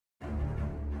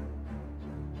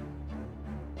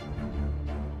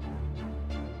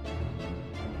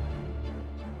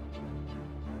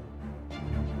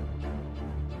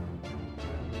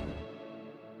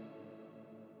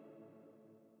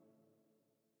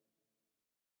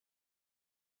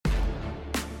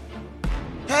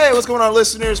Hey, what's going on,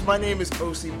 listeners? My name is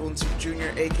OC Bunty Jr.,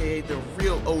 aka the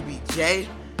real OBJ,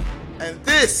 and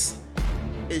this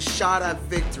is Shot at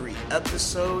Victory,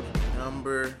 episode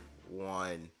number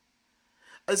 1.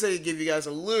 I'd say to give you guys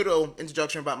a little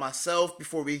introduction about myself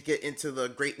before we get into the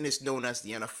greatness known as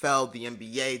the NFL, the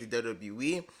NBA, the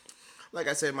WWE. Like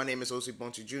I said, my name is OC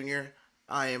Bunty Jr.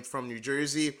 I am from New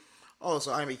Jersey.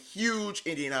 Also, I'm a huge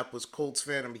Indianapolis Colts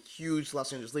fan. I'm a huge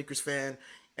Los Angeles Lakers fan.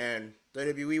 And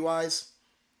WWE wise,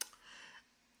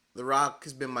 The Rock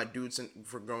has been my dude since I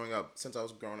was growing up, since I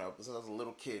was a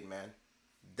little kid, man.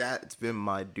 That's been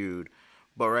my dude.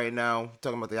 But right now,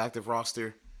 talking about the active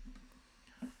roster,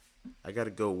 I gotta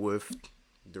go with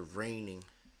the reigning,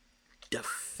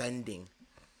 defending,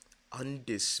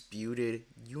 undisputed,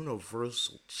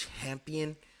 universal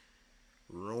champion,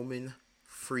 Roman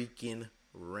freaking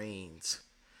Reigns.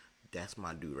 That's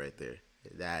my dude right there.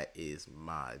 That is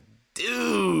my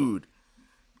dude.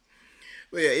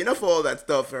 But yeah, enough of all that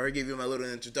stuff. I already gave you my little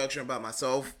introduction about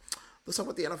myself. Let's talk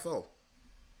about the NFL.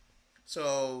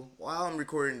 So, while I'm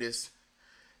recording this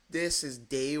is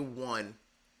day 1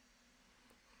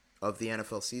 of the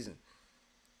NFL season.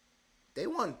 Day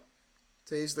 1.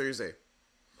 Today's Thursday.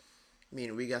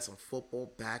 Meaning we got some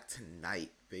football back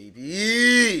tonight,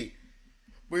 baby.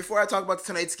 Before I talk about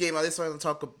tonight's game, I just want to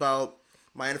talk about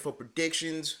my NFL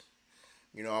predictions.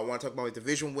 You know, I want to talk about my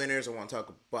division winners. I want to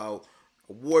talk about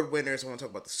award winners. I want to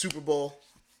talk about the Super Bowl,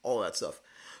 all that stuff.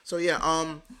 So yeah,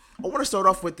 I want to start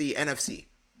off with the NFC.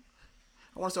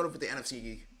 I want to start off with the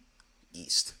NFC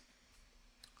East.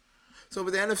 So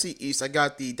with the NFC East, I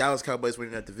got the Dallas Cowboys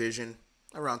winning that division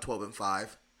around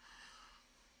 12-5.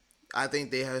 I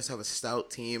think they have a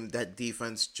stout team. That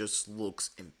defense just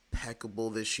looks impeccable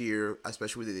this year,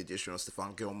 especially with the addition of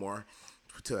Stephon Gilmore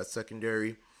to that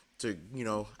secondary to,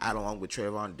 add along with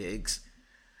Trayvon Diggs.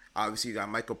 Obviously, you got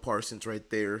Michael Parsons right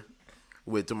there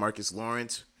with DeMarcus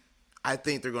Lawrence. I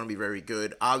think they're going to be very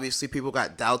good. Obviously, people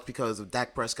got doubts because of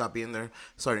Dak Prescott being their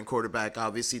starting quarterback.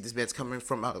 Obviously, this man's coming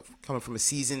from a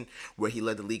season where he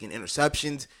led the league in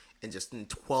interceptions and just in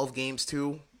 12 games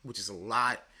too, which is a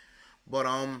lot. But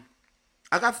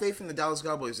I got faith in the Dallas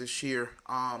Cowboys this year.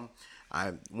 I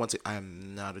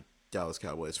am not a Dallas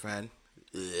Cowboys fan.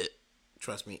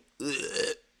 Trust me.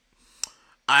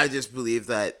 I just believe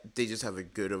that they just have a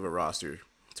good of a roster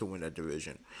to win that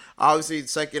division. Obviously,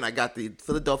 second, I got the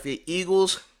Philadelphia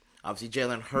Eagles. Obviously,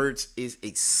 Jalen Hurts is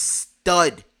a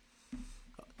stud.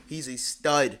 He's a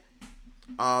stud.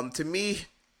 To me,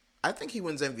 I think he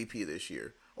wins MVP this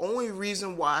year. Only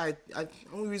reason why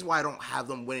I don't have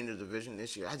them winning the division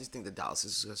this year, I just think that Dallas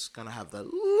is just gonna have that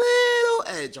little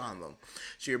edge on them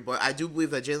this year. But I do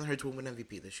believe that Jalen Hurts will win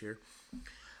MVP this year.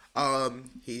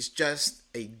 He's just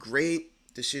a great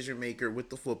decision maker with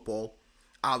the football.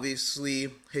 Obviously,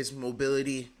 his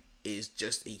mobility is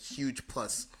just a huge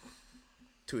plus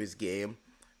to his game.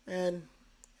 And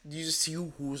you just see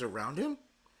who's around him.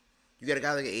 You got a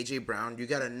guy like AJ Brown. You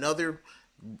got another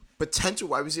potential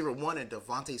wide receiver 1 in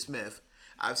Devontae Smith.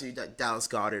 Obviously, you got Dallas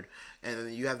Goedert. And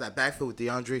then you have that backfield with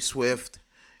DeAndre Swift.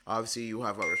 Obviously, you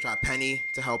have Rashad Penny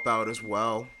to help out as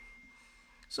well.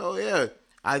 So, yeah.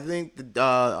 I think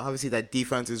obviously that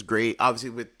defense is great. Obviously,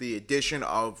 with the addition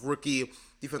of rookie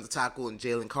defensive tackle and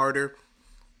Jalen Carter,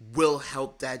 will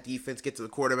help that defense get to the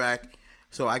quarterback.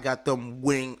 So I got them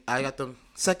winning. I got them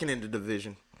second in the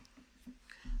division.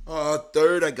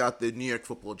 Third, I got the New York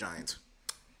Football Giants.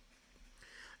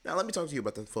 Now let me talk to you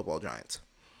about the Football Giants.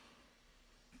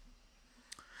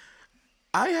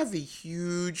 I have a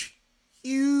huge,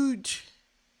 huge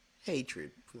hatred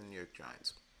for the New York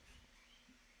Giants.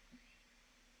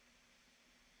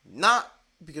 Not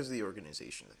because of the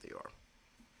organization that they are.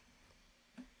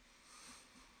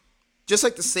 Just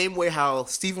like the same way how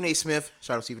Stephen A. Smith,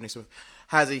 shout out Stephen A. Smith,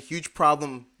 has a huge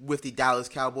problem with the Dallas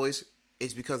Cowboys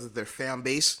is because of their fan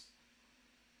base.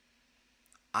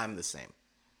 I'm the same.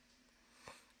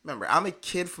 Remember, I'm a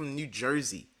kid from New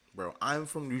Jersey, bro. I'm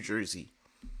from New Jersey.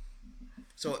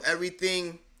 So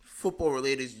everything football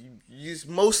related is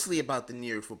mostly about the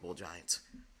New York Football Giants.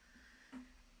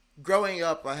 Growing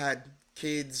up, I had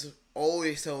kids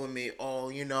always telling me,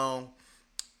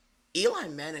 Eli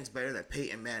Manning's better than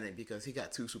Peyton Manning because he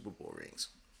got 2 Super Bowl rings.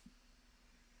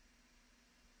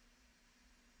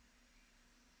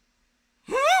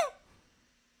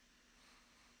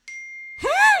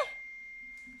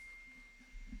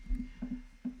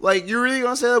 Like, you're really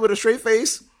going to say that with a straight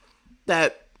face?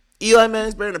 That Eli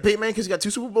Manning's better than Peyton Manning because he got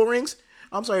 2 Super Bowl rings?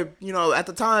 I'm sorry, at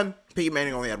the time, Peyton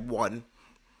Manning only had 1.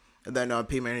 And then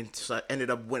Peyton Manning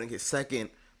ended up winning his second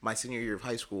my senior year of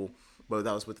high school. But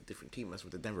that was with a different team. That's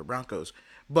with the Denver Broncos.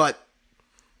 But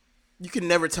You can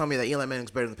never tell me that Eli Manning's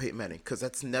better than Peyton Manning, because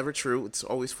that's never true. It's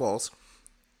always false.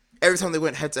 Every time they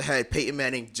went head to head, Peyton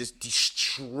Manning just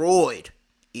destroyed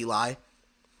Eli.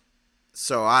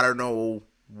 So I don't know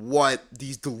what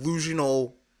these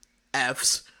delusional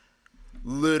Fs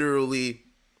literally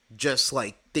just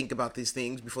like think about these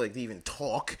things before like they even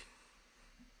talk.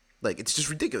 Like, it's just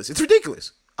ridiculous. It's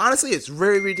ridiculous. Honestly, it's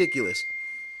very ridiculous.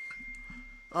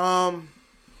 Um,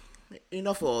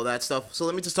 Enough of all that stuff. So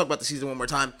let me just talk about the season one more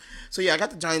time. So yeah, I got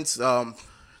the Giants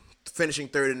finishing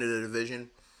third in the division.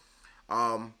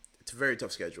 It's a very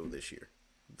tough schedule this year.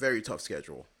 Very tough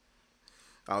schedule.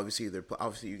 Obviously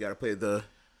you got to play the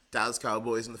Dallas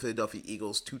Cowboys and the Philadelphia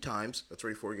Eagles 2 times. That's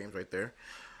already 4 games right there.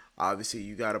 Obviously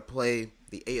you got to play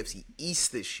the AFC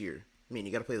East this year. I mean,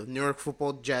 you got to play the New York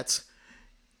Football Jets.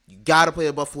 You got to play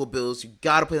the Buffalo Bills. You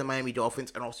got to play the Miami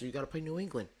Dolphins, and also you got to play New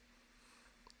England.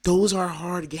 Those are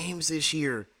hard games this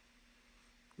year.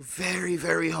 Very,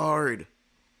 very hard.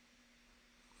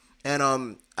 And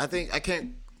I think I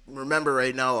can't remember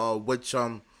right now which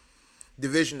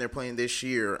division they're playing this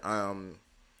year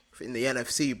in the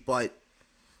NFC, but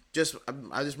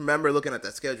I just remember looking at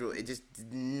that schedule. It just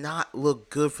did not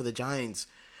look good for the Giants.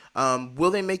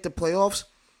 Will they make the playoffs?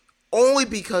 Only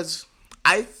because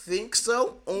I think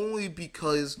so. Only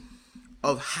because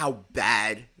of how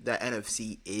bad the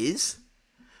NFC is.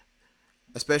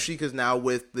 Especially because now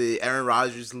with the Aaron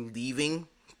Rodgers leaving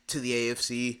to the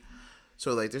AFC,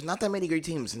 so like there's not that many great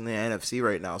teams in the NFC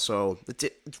right now. So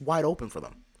it's wide open for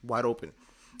them. Wide open.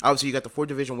 Obviously, you got the 4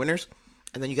 division winners,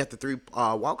 and then you got the 3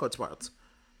 wildcard spots.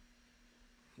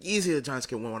 Easily, the Giants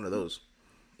can win one of those.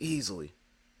 Easily.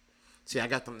 See, I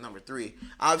got them number 3.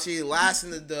 Obviously, last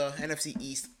in the NFC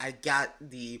East, I got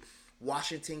the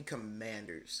Washington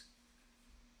Commanders.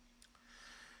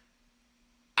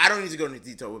 I don't need to go into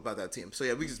detail about that team. So,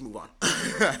 yeah, we can just move on.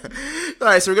 All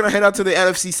right, so we're going to head out to the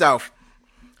NFC South.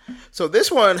 So,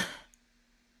 this one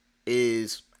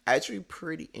is actually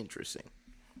pretty interesting.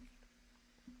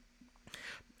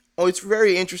 Oh, it's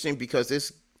very interesting because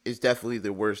this is definitely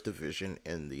the worst division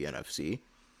in the NFC.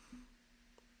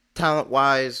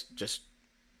 Talent-wise, just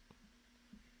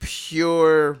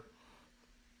pure,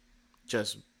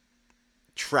 just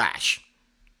trash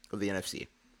of the NFC.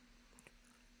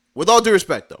 With all due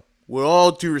respect, though. With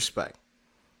all due respect.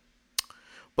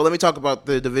 But let me talk about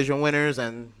the division winners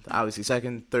and obviously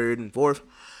second, third, and fourth.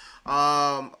 Who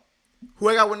I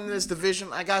got winning this division?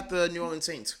 I got the New Orleans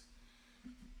Saints.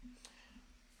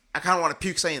 I kind of want to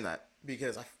puke saying that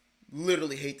because I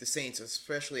literally hate the Saints.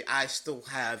 Especially, I still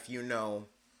have,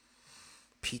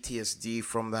 PTSD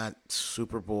from that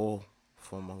Super Bowl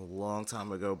from a long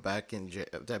time ago, back in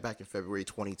February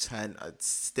 2010. It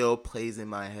still plays in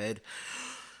my head.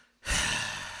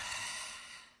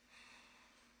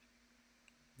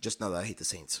 Just know that I hate the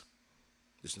Saints.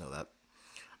 Just know that.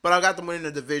 But I got them winning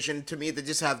the division. To me, they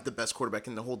just have the best quarterback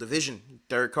in the whole division,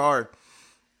 Derek Carr.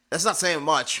 That's not saying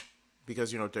much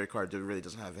because, Derek Carr really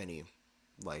doesn't have any,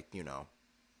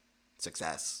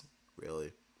 success,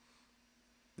 really.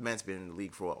 The man's been in the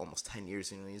league for almost 10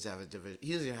 years, and he doesn't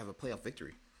even have a playoff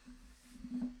victory.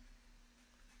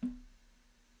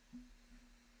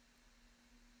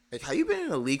 Like, how you been in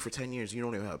the league for 10 years and you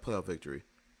don't even have a playoff victory?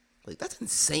 Like, that's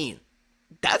insane.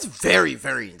 That's very,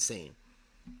 very insane.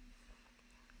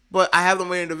 But I have them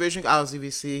winning the division,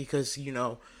 obviously, because,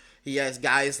 he has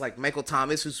guys like Michael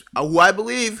Thomas, who I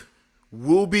believe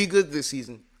will be good this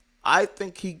season. I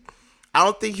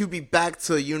don't think he'll be back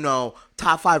to,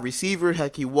 top 5 receiver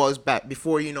like he was back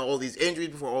before, all these injuries,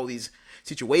 before all these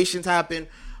situations happened.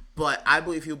 But I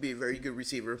believe he'll be a very good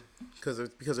receiver because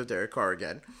of Derek Carr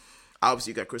again.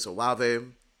 Obviously, you got Chris Olave.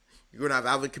 You're going to have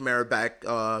Alvin Kamara back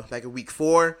in week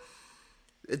 4.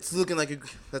 It's looking like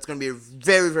that's going to be a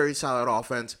very, very solid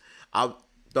offense.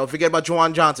 Don't forget about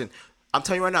Juwan Johnson. I'm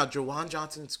telling you right now, Juwan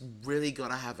Johnson's really going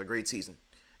to have a great season.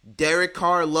 Derek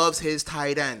Carr loves his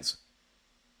tight ends.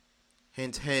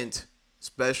 Hint, hint.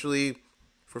 Especially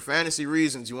for fantasy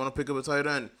reasons. You want to pick up a tight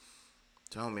end.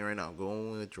 Tell me right now.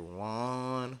 Go with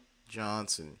Juwan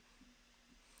Johnson.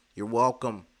 You're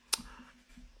welcome.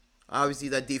 Obviously,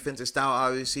 that defensive style,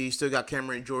 obviously, you still got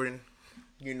Cameron Jordan,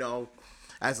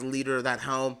 as the leader of that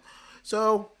helm.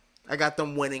 So, I got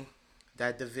them winning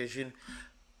that division.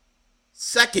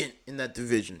 Second in that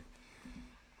division.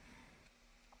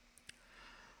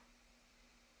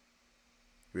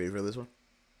 You ready for this one?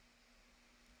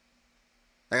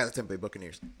 I got the Tampa Bay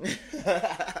Buccaneers.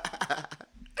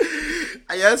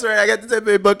 Yes, right. I got the Tampa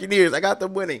Bay Buccaneers. I got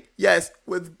them winning. Yes,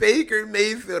 with Baker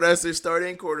Mayfield as their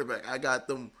starting quarterback, I got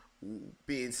them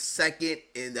being second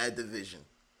in that division.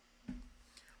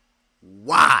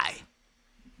 Why?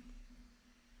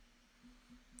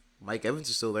 Mike Evans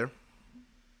is still there.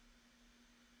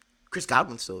 Chris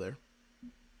Godwin's still there.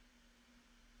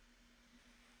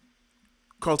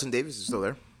 Carlton Davis is still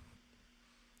there.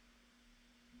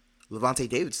 Levante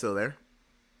David's still there.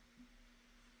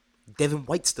 Devin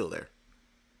White's still there.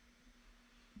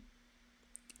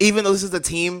 Even though this is the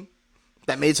team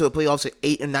that made it to the playoffs at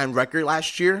 8-9 record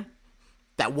last year,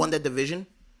 that won that division,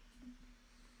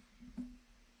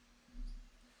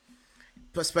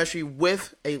 especially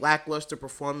with a lackluster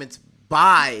performance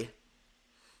by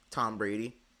Tom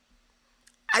Brady,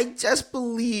 I just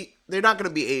believe they're not going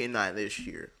to be 8-9 this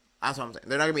year. That's what I'm saying.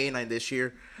 They're not going to be 8-9 this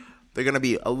year. They're going to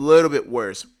be a little bit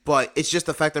worse. But it's just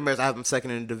the fact that I have them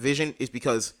second in the division is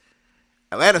because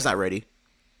Atlanta's not ready.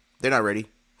 They're not ready.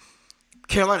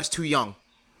 Carolina's too young.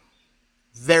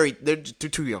 They're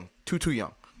too young. Too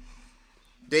young.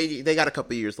 They got a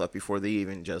couple years left before they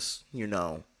even just,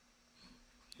 even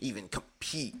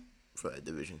compete for that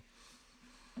division.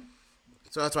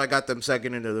 So that's why I got them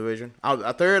second in the division.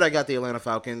 Third, I got the Atlanta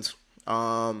Falcons.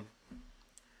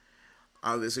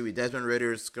 Obviously, Desmond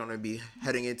Ridder is going to be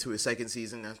heading into his second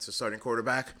season as a starting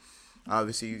quarterback.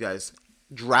 Obviously, you guys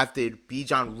drafted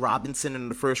Bijan Robinson in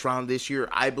the first round this year.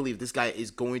 I believe this guy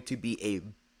is going to be a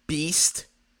beast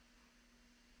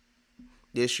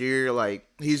this year. Like,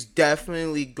 he's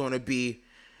definitely going to be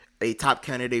a top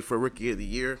candidate for Rookie of the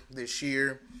Year this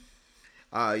year.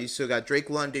 You still got Drake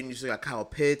London. You still got Kyle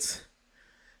Pitts.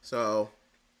 So,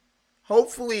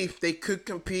 hopefully, they could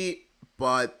compete,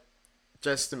 but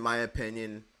just in my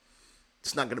opinion,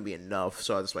 it's not going to be enough.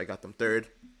 So, that's why I got them third.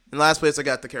 In last place, I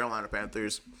got the Carolina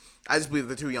Panthers. I just believe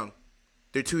they're too young.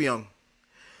 They're too young.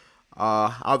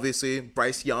 Obviously,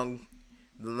 Bryce Young,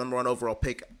 the number 1 overall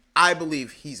pick. I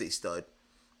believe he's a stud.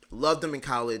 Loved him in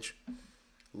college.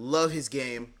 Love his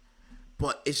game.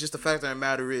 But it's just the fact of the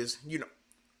matter is,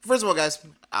 first of all, guys,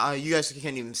 you guys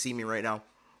can't even see me right now.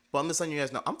 But I'm just letting you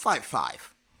guys know, I'm 5'5".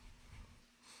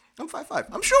 I'm 5'5".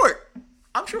 I'm short.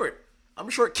 I'm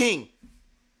a short king.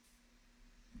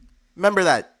 Remember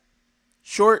that.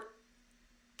 Short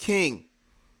king.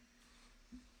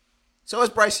 So is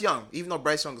Bryce Young. Even though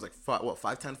Bryce Young is like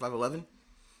 5'10", 5'11".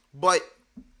 But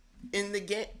in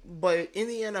the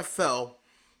NFL,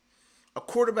 a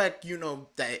quarterback,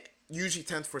 that usually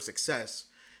tends for success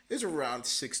is around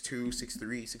 6'2",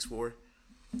 6'3", 6'4".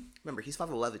 Remember, he's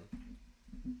 5'11".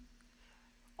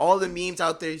 All the memes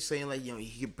out there saying like,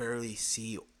 he could barely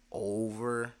see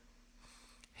over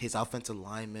his offensive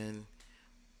lineman,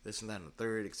 this and that and the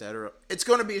third, etc. It's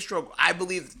going to be a struggle. I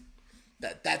believe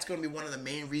that's going to be one of the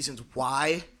main reasons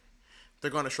why they're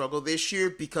going to struggle this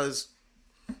year, because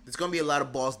there's going to be a lot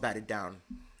of balls batted down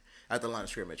at the line of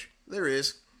scrimmage. There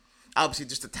is. Obviously,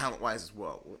 just the talent-wise as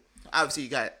well. Obviously, you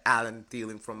got Adam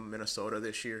Thielen from Minnesota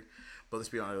this year, but let's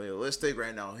be realistic.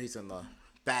 Right now, he's on the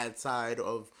bad side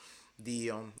of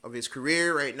his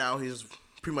career. Right now, he's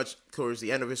pretty much towards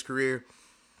the end of his career.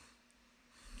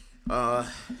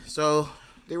 So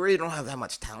they really don't have that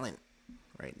much talent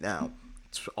right now.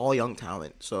 It's all young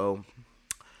talent. So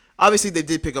obviously they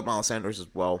did pick up Miles Sanders as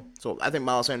well. So I think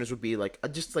Miles Sanders would be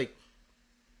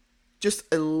just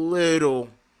a little.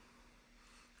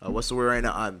 What's the word right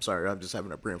now? I'm sorry, I'm just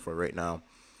having a brain fart right now.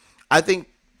 I think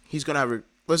he's gonna have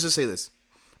let's just say this: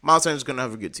 Miles Sanders is gonna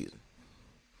have a good season.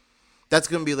 That's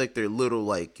gonna be like their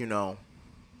little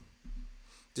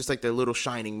just like their little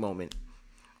shining moment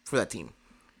for that team.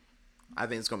 I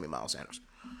think it's going to be Miles Sanders.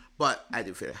 But I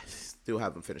do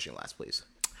have him finishing last place.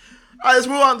 All right, let's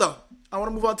move on, though. I want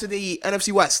to move on to the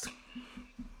NFC West.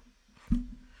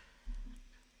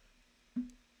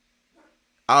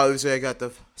 Obviously, I got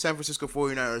the San Francisco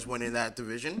 49ers winning that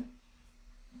division.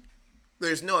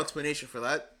 There's no explanation for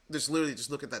that. Just literally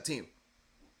just look at that team.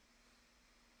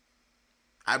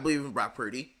 I believe in Brock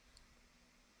Purdy.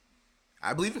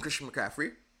 I believe in Christian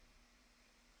McCaffrey.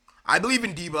 I believe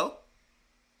in Debo.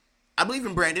 I believe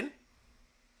in Brandon.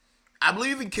 I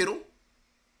believe in Kittle.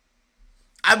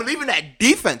 I believe in that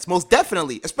defense, most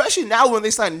definitely. Especially now when they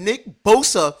signed Nick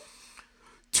Bosa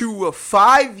to a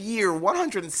 5-year,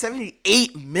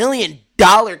 $178 million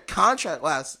contract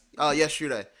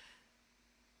yesterday.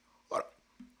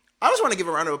 I just want to give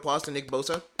a round of applause to Nick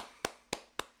Bosa.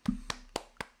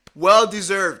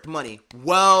 Well-deserved money.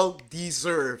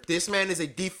 Well-deserved. This man is a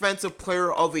defensive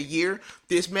player of the year.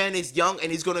 This man is young,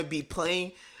 and he's going to be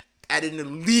playing at an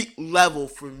elite level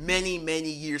for many, many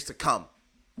years to come.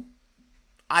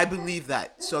 I believe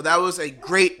that. So that was a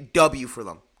great W for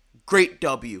them. Great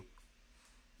W.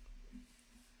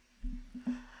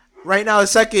 Right now, the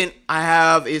second I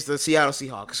have is the Seattle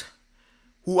Seahawks,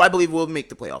 who I believe will make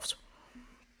the playoffs.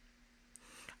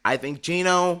 I think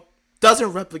Geno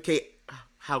doesn't replicate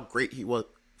how great he was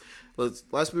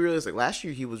let's be realistic. Last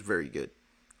year he was very good,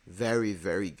 very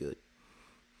very good.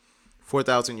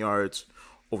 4,000 yards,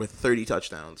 over 30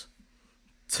 touchdowns.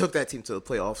 Took that team to the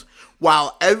playoffs.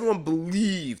 While everyone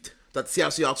believed that the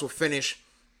Seattle Seahawks will finish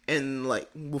in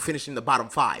the bottom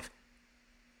five,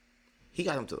 he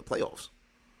got them to the playoffs.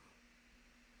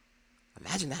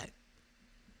 Imagine that.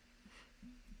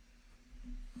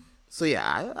 So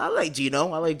yeah, I like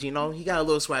Geno. I like Geno. He got a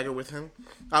little swagger with him.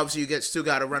 Obviously, still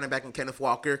got a running back in Kenneth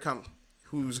Walker,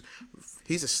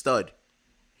 he's a stud.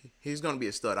 He's gonna be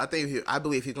a stud. I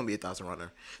believe he's gonna be a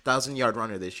 1,000-yard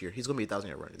runner this year. He's gonna be a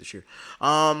 1,000-yard runner this year.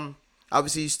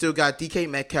 Obviously, you still got DK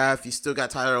Metcalf. You still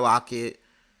got Tyler Lockett.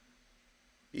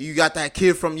 You got that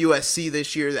kid from USC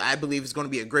this year that I believe is going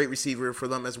to be a great receiver for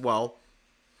them as well.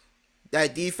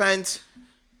 That defense,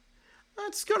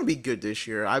 it's going to be good this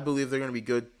year. I believe they're going to be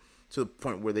good to the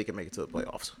point where they can make it to the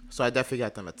playoffs. So I definitely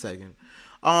got them at second.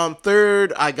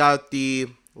 Third, I got the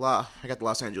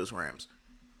Los Angeles Rams.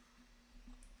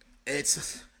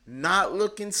 It's not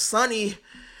looking sunny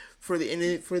for the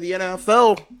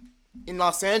NFL in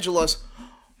Los Angeles.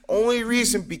 Only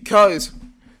reason because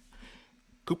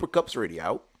Cooper Kupp's already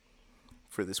out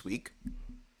for this week.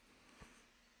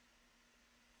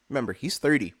 Remember, he's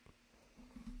 30.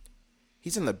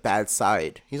 He's on the bad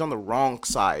side. He's on the wrong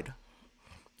side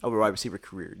of a wide receiver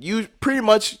career.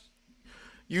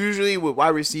 Usually with wide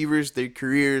receivers, their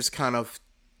careers kind of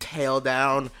tail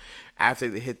down after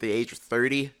they hit the age of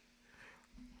 30.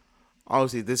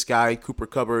 Obviously, this guy, Cooper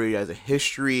Kupp, already has a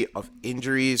history of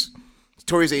injuries. He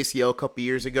tore his ACL a couple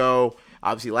years ago.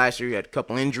 Obviously, last year he had a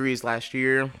couple injuries last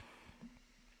year.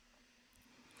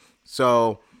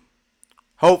 So,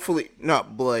 hopefully,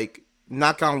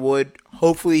 knock on wood,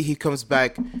 hopefully he comes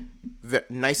back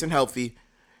nice and healthy.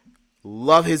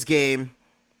 Love his game.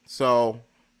 So,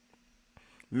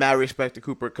 mad respect to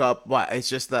Cooper Kupp. But it's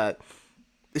just that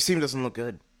this team doesn't look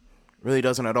good. Really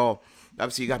doesn't at all.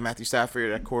 Obviously, you got Matthew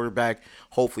Stafford at quarterback.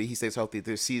 Hopefully, he stays healthy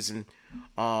this season.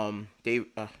 What's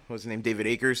his name? David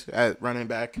Akers at running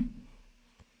back.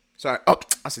 Sorry. Oh,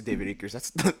 I said David Akers.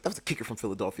 That was a kicker from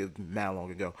Philadelphia mad long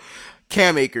ago.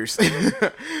 Cam Akers.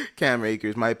 Cam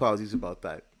Akers. My apologies about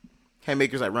that. Cam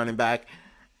Akers at running back.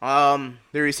 The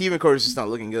receiving core is just not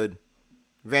looking good.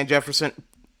 Van Jefferson,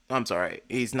 I'm sorry.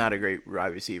 He's not a great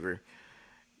wide receiver.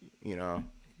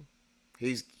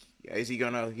 Is he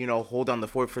going to, hold on the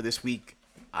fort for this week?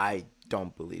 I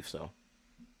don't believe so.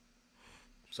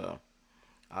 So,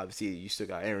 obviously, you still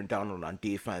got Aaron Donald on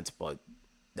defense, but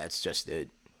that's just it.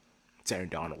 It's Aaron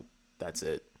Donald. That's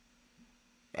it.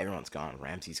 Everyone's gone.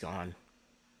 Ramsey's gone.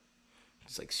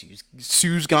 It's like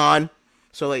Sue's gone.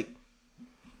 So,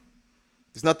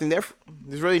 there's nothing there.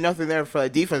 There's really nothing there for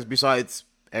that defense besides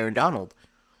Aaron Donald.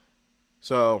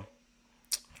 So,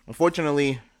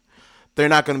 unfortunately, they're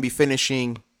not going to be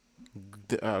finishing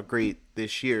great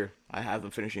this year. I have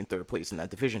them finishing third place in that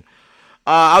division.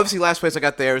 Obviously, last place I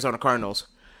got the Arizona Cardinals.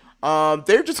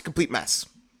 They're just a complete mess.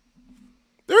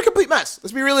 They're a complete mess.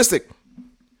 Let's be realistic.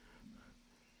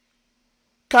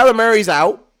 Kyler Murray's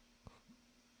out.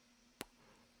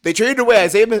 They traded away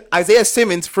Isaiah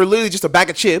Simmons for literally just a bag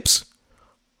of chips.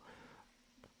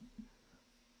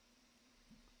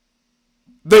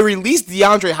 They released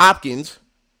DeAndre Hopkins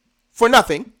for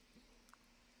nothing.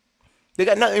 They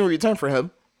got nothing in return for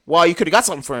him. Well, you could have got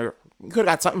something for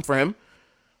him.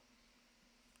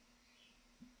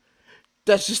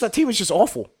 That team is just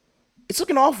awful. It's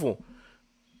looking awful.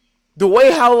 The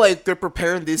way how they're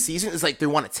preparing this season is they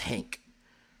want to tank.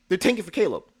 They're tanking for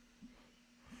Caleb.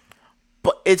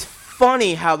 But it's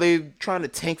funny how they're trying to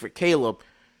tank for Caleb.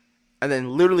 And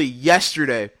then literally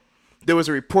yesterday, there was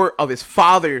a report of his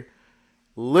father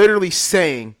literally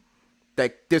saying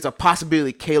that there's a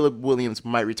possibility Caleb Williams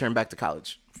might return back to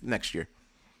college next year.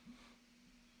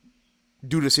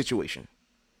 Due to the situation.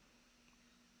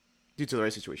 Due to the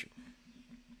right situation.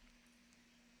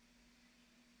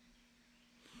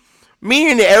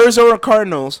 Meaning the Arizona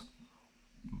Cardinals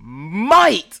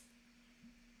might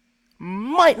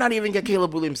not even get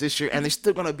Caleb Williams this year, and they're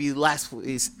still going to be last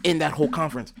place in that whole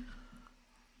conference.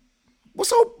 What's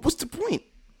the point?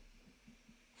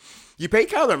 You pay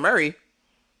Kyler Murray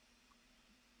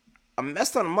a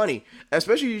mess ton of money,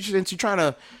 especially since you're trying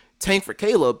to tank for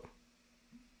Caleb,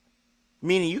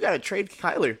 meaning you got to trade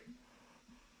Kyler.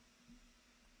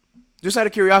 Just out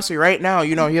of curiosity, right now,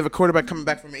 you have a quarterback coming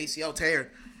back from ACL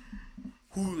tear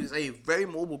who is a very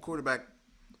mobile quarterback.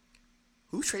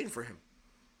 Who's trading for him?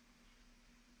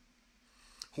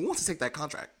 Who wants to take that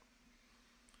contract?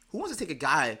 Who wants to take a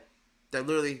guy that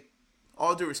literally,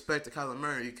 all due respect to Kyler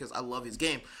Murray, because I love his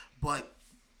game, but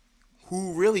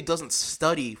who really doesn't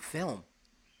study film?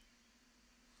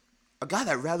 A guy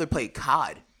that rather play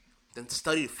COD than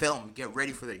study film and get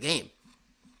ready for their game.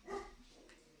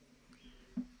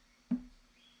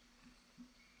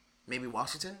 Maybe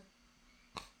Washington?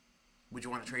 Would you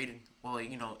want to trade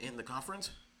in the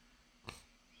conference?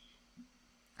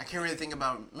 I can't really think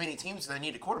about many teams that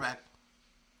need a quarterback.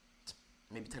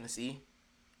 Maybe Tennessee.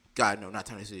 God, no, not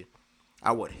Tennessee.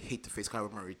 I would hate to face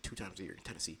Kyler Murray 2 times a year in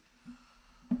Tennessee.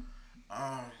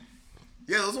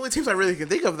 Yeah, those are the only teams I really can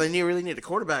think of that really need a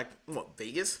quarterback. What,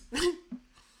 Vegas?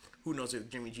 Who knows if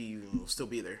Jimmy G will still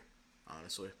be there,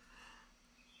 honestly.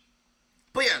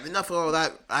 But yeah, enough of all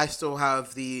that. I still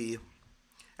have the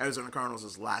Arizona Cardinals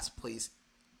as last place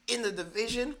in the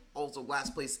division, also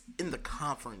last place in the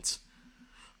conference.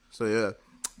 So yeah.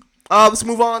 Let's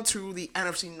move on to the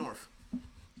NFC North.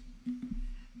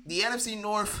 The NFC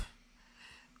North,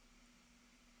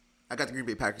 I got the Green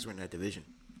Bay Packers winning that division.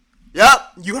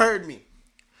 Yep, you heard me.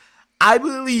 I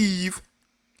believe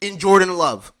in Jordan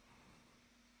Love.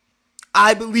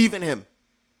 I believe in him.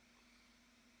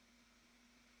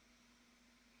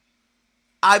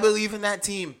 I believe in that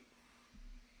team.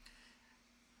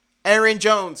 Aaron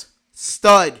Jones,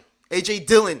 stud. A.J.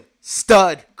 Dillon,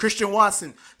 stud. Christian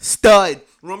Watson, stud.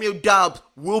 Romeo Doubs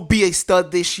will be a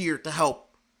stud this year to help.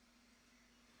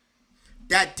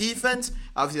 That defense,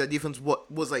 obviously that defense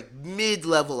was like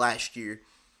mid-level last year.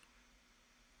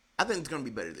 I think it's going to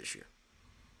be better this year.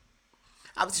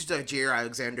 Obviously, you got Jair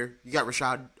Alexander. You got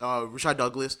Rashad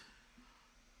Douglas.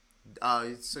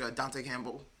 You still got Devontae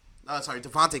Campbell.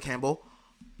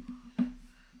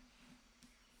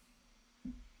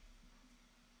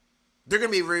 They're going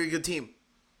to be a very good team.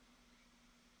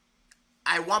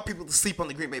 I want people to sleep on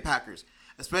the Green Bay Packers.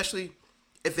 Especially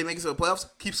if they make it to the playoffs.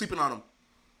 Keep sleeping on them.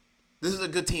 This is a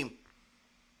good team.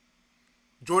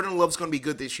 Jordan Love's going to be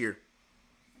good this year.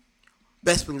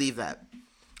 Best believe that.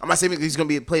 Am I saying he's going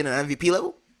to be playing at an MVP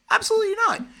level? Absolutely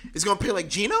not. He's going to play like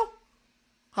Geno?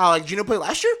 How like Geno played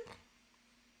last year?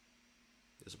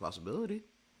 There's a possibility.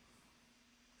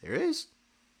 There is.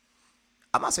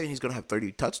 I'm not saying he's going to have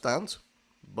 30 touchdowns,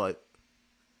 but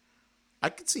I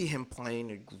could see him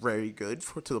playing very good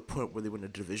to the point where they win the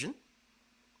division.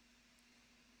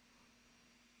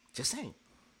 Just saying.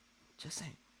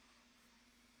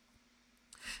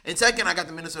 And second, I got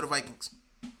the Minnesota Vikings.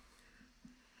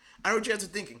 I know what you guys are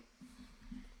thinking.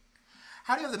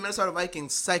 How do you have the Minnesota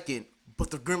Vikings second, but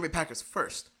the Green Bay Packers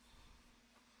first?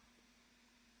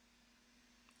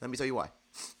 Let me tell you why.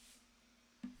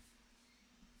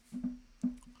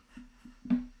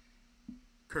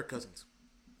 Kirk Cousins.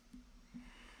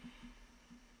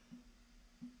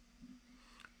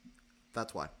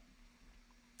 That's why.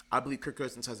 I believe Kirk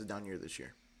Cousins has a down year this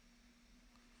year.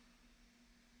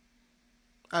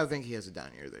 I think he has a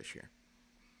down year this year.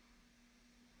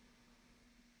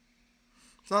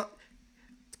 It's not.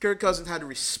 Kirk Cousins had a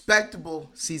respectable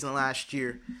season last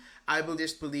year. I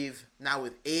just believe now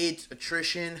with age,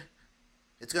 attrition,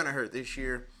 it's going to hurt this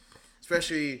year.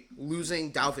 Especially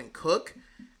losing Dalvin Cook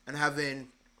and having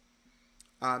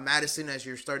Madison as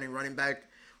your starting running back,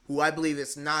 who I believe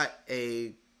he's not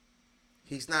a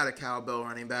cowbell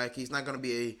running back. He's not going to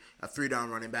be a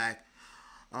 3-down running back.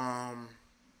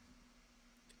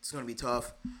 It's going to be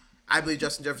tough. I believe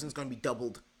Justin Jefferson's going to be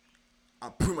doubled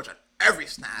pretty much on every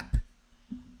snap.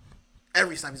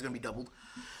 Every snap he's going to be doubled.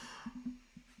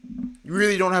 You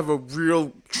really don't have a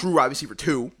real true wide receiver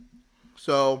 2.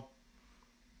 So,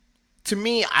 to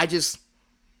me, I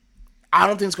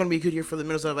don't think it's going to be a good year for the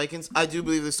Minnesota Vikings. I do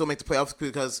believe they still make the playoffs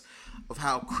because of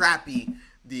how crappy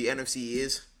the NFC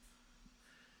is.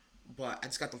 But I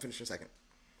just got them finishing second.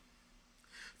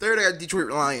 Third, I got Detroit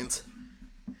Lions.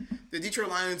 The Detroit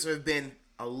Lions have been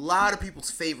a lot of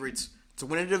people's favorites to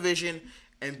win a division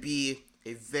and be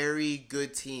a very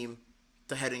good team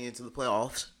to heading into the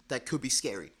playoffs that could be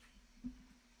scary.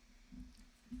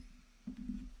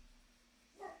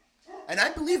 And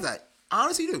I believe that. I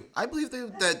honestly do. I believe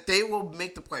that they will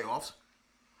make the playoffs.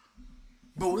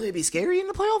 But will they be scary in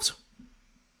the playoffs?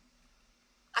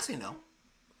 I say no.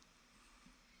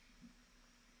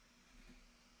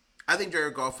 I think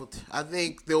Jared Goff I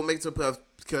think they'll make it to the playoffs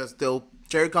because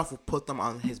Jared Goff will put them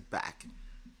on his back.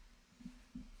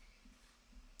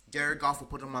 Jared Goff will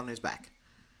put them on his back.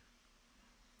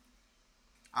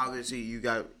 Obviously, you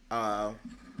got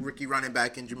rookie running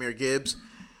back in Jahmyr Gibbs,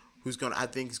 I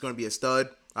think he's gonna be a stud.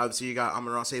 Obviously, you got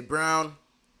Amon-Ra St. Brown.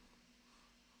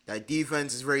 That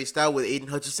defense is very stout with Aiden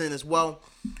Hutchinson as well,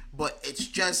 but it's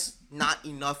just not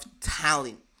enough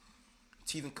talent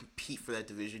to even compete for that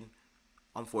division.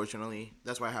 Unfortunately,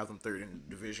 that's why I have them third in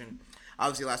the division.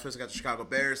 Obviously, last place I got the Chicago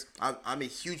Bears. I'm a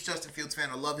huge Justin Fields fan.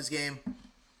 I love his game,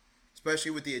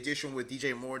 especially with the addition with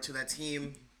DJ Moore to that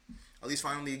team. At least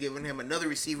finally giving him another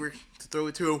receiver to throw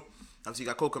it to. Obviously, you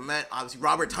got Cole Kmet. Obviously,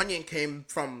 Robert Tonyan came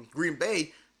from Green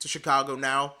Bay to Chicago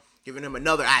now, giving him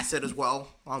another asset as well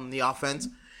on the offense.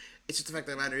 It's just the fact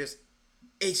that the matter is,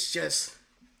 it's just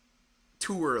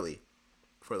too early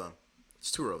for them.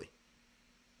 It's too early.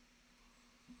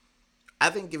 I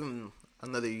think give them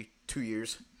another 2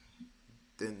 years,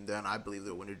 then I believe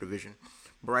they'll win the division.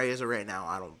 But right as of right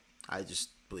now, I just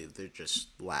believe they're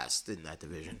just last in that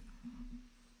division.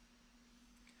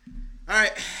 All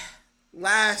right,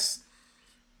 last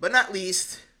but not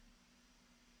least.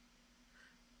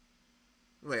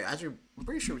 Wait, actually, I'm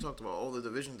pretty sure we talked about all the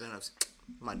divisions in NFC.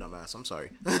 My dumb ass. I'm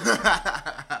sorry. Let's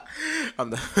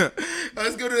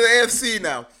go to the AFC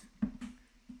now.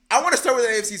 I want to start with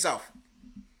the AFC South.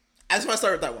 I just want to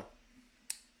start with that one.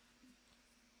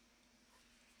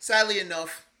 Sadly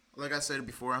enough, like I said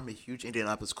before, I'm a huge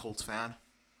Indianapolis Colts fan.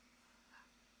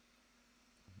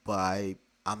 But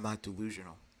I'm not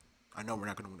delusional. I know we're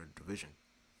not going to win the division.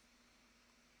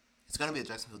 It's going to be the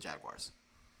Jacksonville Jaguars.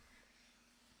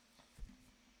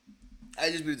 I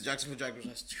just believe the Jacksonville Jaguars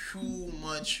has too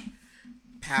much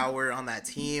power on that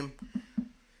team.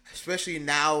 Especially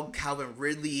now Calvin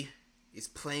Ridley is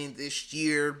playing this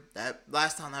year. That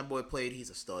last time that boy played, he's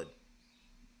a stud.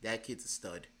 That kid's a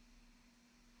stud.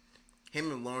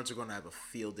 Him and Lawrence are going to have a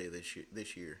field day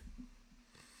this year.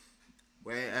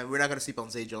 And we're not going to sleep on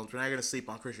Zay Jones. We're not going to sleep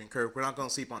on Christian Kirk. We're not going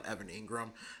to sleep on Evan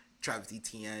Ingram, Travis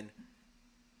Etienne.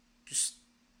 Just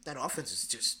that offense is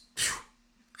just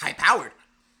high-powered.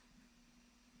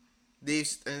 They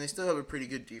still have a pretty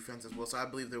good defense as well, so I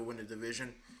believe they'll win the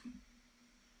division.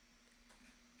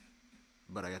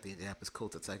 But I got the Indianapolis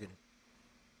Colts at second.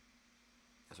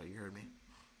 That's what you heard me.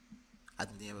 I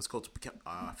think the Indianapolis Colts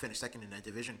finish second in that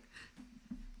division.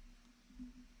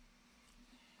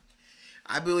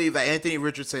 I believe that Anthony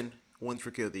Richardson wins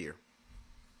Rookie of the Year.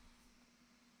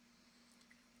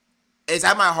 Is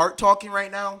that my heart talking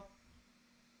right now?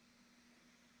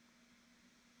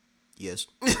 Yes.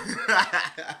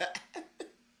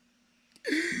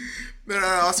 No,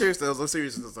 all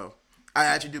seriousness though. I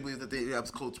actually do believe that the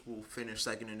Indianapolis Colts will finish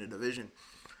second in the division.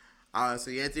 I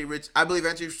believe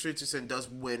Anthony Richardson does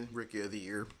win Rookie of the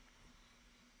Year.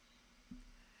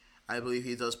 I believe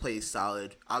he does play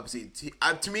solid. Obviously,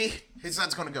 to me, his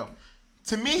son's going to go.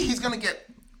 To me, he's going to get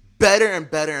better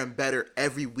and better and better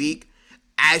every week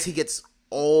as he gets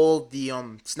all the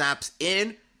snaps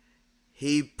in.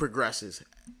 He progresses,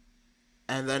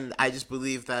 and then I just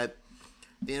believe that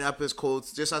the Indianapolis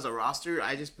Colts, just as a roster,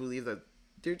 I just believe that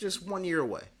they're just 1 year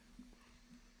away.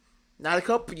 Not a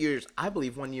couple years. I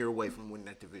believe 1 year away from winning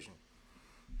that division.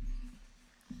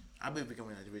 I believe we can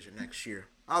win that division next year.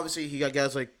 Obviously, you got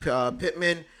guys like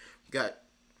Pittman. You got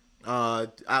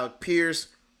Alec Pierce,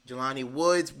 Jelani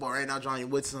Woods. Well, right now, Jelani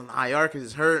Woods is on the IR because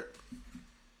he's hurt.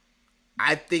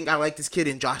 I think I like this kid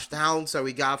in Josh Downs that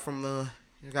we got in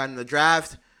the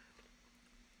draft.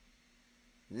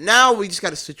 Now we just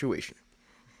got a situation.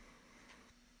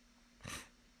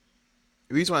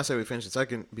 The reason why I say we finished in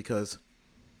second because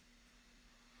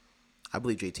I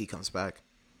believe JT comes back.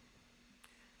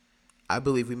 I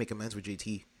believe we make amends with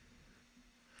JT.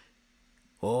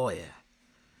 Oh, yeah.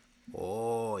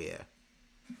 Oh, yeah.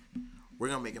 We're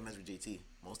going to make amends with JT.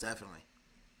 Most definitely.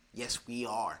 Yes, we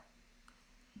are.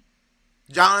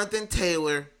 Jonathan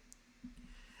Taylor.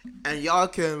 And y'all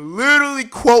can literally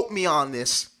quote me on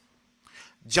this.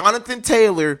 Jonathan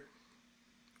Taylor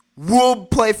will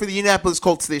play for the Indianapolis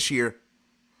Colts this year.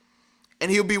 And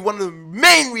he'll be one of the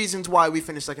main reasons why we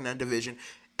finish second in that division.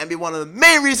 And be one of the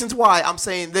main reasons why I'm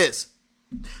saying this.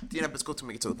 The Indianapolis Colts will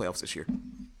make it to the playoffs this year.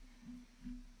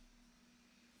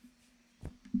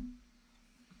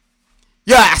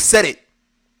 Yeah, I said it.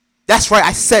 That's right,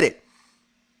 I said it.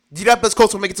 The Indianapolis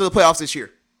Colts will make it to the playoffs this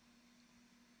year.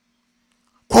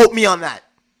 Quote me on that.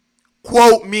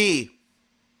 Quote me.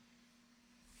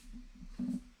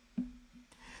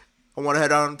 I want to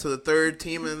head on to the third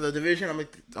team in the division. I'm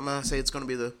going to say it's going to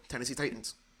be the Tennessee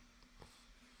Titans.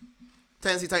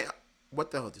 Tennessee Titans.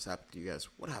 What the hell just happened to you guys?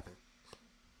 What happened?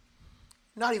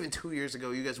 Not even 2 years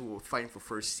ago, you guys were fighting for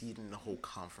first seed in the whole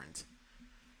conference.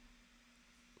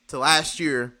 To last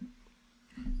year,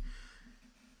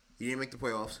 you didn't make the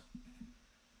playoffs.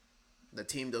 The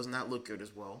team does not look good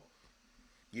as well.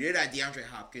 You did have DeAndre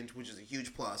Hopkins, which is a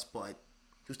huge plus, but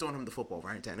who's throwing him the football,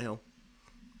 Ryan Tannehill?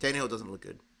 Tannehill doesn't look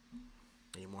good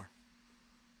anymore.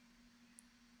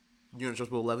 You gonna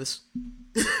trust Will Levis?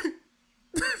 You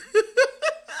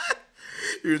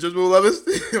gonna trust Will Levis?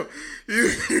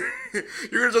 You're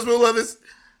gonna trust Will Levis?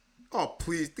 Oh,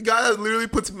 please. The guy that literally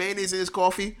puts mayonnaise in his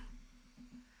coffee.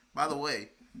 By the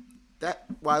way,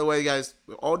 guys,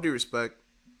 with all due respect,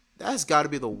 That's got to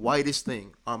be the whitest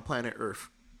thing on planet Earth.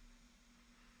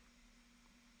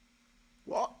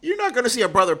 Well, you're not going to see a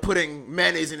brother putting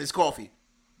mayonnaise in his coffee.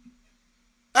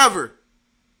 Ever.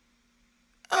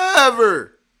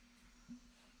 Ever.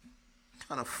 What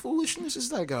kind of foolishness is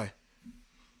that guy?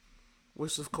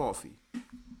 Waste of coffee.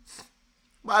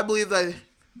 But I believe that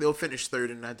they'll finish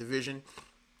third in that division.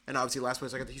 And obviously, last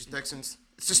place I got the Houston Texans.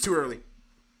 It's just too early.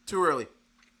 Too early.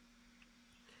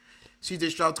 I think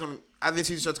CJ Stroud's going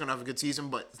to have a good season,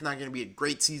 but it's not going to be a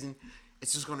great season.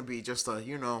 It's just going to be just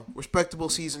a, respectable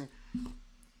season.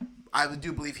 I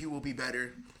do believe he will be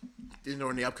better in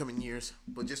the upcoming years.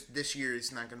 But just this year,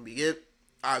 it's not going to be it.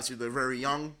 Obviously, they're very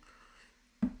young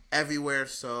everywhere,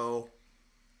 so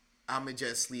I'm going to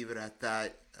just leave it at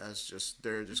that.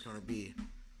 They're just going to be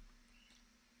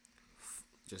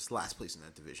just last place in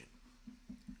that division.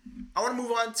 I want to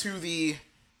move on to the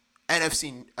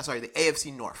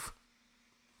AFC North.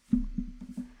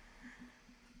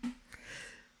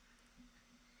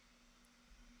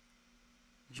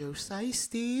 Joe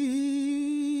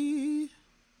Shiesty.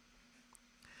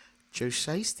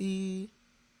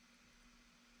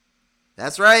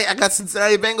 That's right. I got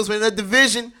Cincinnati Bengals winning that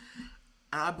division.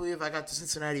 And I believe I got the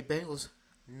Cincinnati Bengals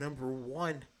number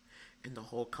 1 in the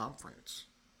whole conference.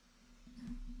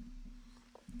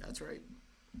 That's right.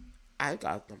 I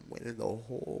got them winning the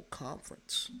whole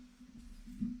conference.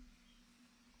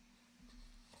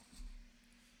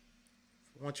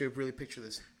 I want you to really picture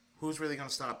this. Who's really going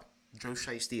to stop Joe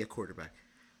Shiesty at quarterback?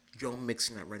 Joe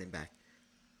Mixon at running back.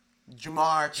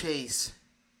 Jamar Chase,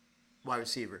 wide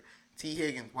receiver. T.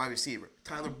 Higgins, wide receiver.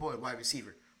 Tyler Boyd, wide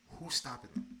receiver. Who's stopping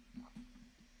them?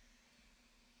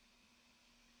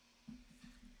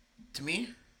 To me,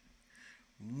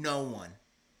 no one.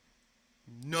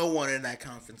 No one in that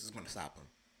conference is going to stop them.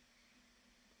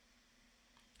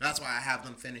 That's why I have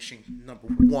them finishing number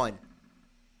 1.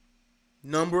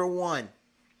 Number 1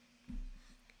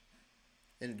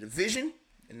 in the division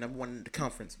and number 1 in the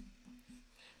conference.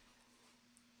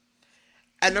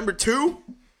 At number 2,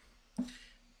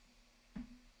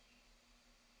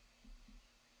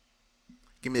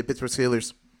 give me the Pittsburgh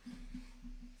Steelers.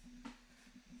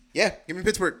 Yeah, give me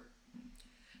Pittsburgh.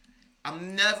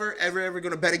 I'm never, ever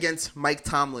going to bet against Mike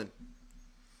Tomlin.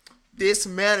 This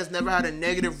man has never had a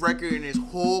negative record in his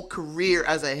whole career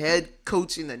as a head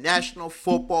coach in the National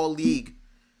Football League.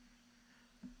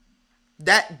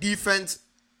 That defense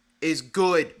is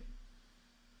good.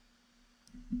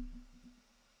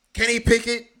 Kenny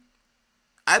Pickett,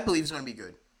 I believe is going to be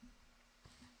good.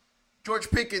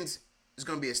 George Pickens is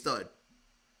going to be a stud.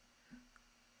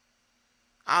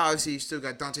 Obviously, you still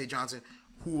got Dante Johnson,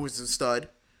 who was a stud.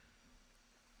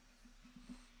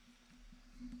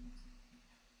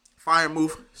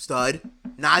 Firemouth, stud.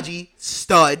 Najee,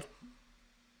 stud.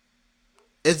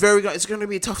 It's going to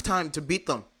be a tough time to beat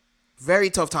them.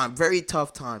 Very tough time.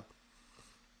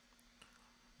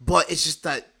 But it's just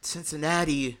that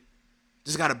Cincinnati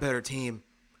just got a better team.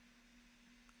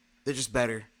 They're just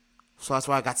better. So that's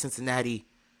why I got Cincinnati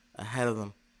ahead of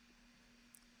them.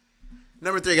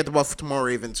 Number 3, I got the Baltimore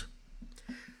Ravens.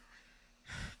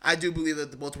 I do believe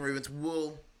that the Baltimore Ravens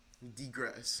will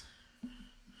digress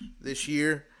this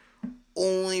year.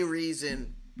 Only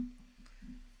reason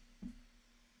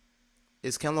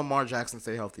is, can Lamar Jackson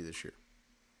stay healthy this year?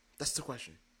 That's the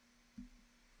question.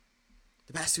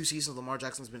 The past 2 seasons, Lamar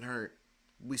Jackson's been hurt.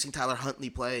 We've seen Tyler Huntley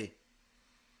play.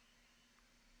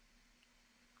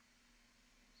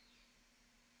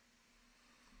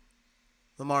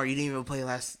 Lamar, you didn't even play in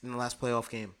the last playoff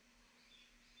game.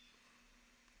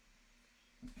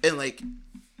 And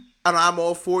I'm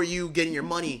all for you getting your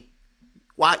money.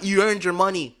 Why? You earned your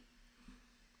money.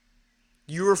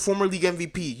 You were a former league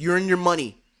MVP. You earned your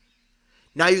money.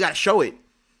 Now you got to show it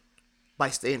by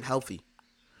staying healthy.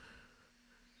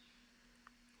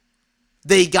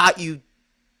 They got you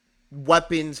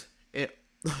weapons.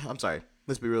 I'm sorry.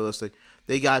 Let's be realistic.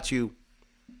 They got you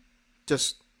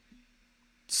just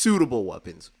suitable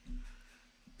weapons.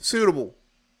 Suitable.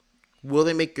 Will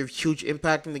they make a huge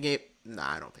impact in the game?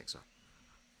 Nah, I don't think so.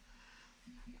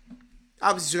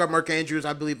 Obviously, you got Mark Andrews.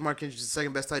 I believe Mark Andrews is the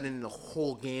second best tight end in the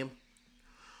whole game.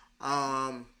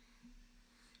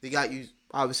 They got you.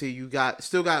 Obviously, you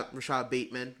still got Rashad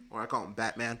Bateman, or I call him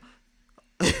Batman.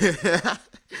 You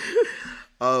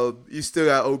still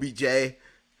got OBJ.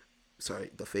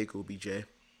 Sorry, the fake OBJ.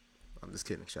 I'm just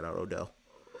kidding. Shout out Odell.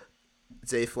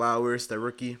 Zay Flowers, the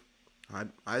rookie.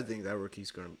 I think that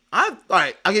rookie's gonna. All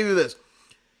right, I'll give you this.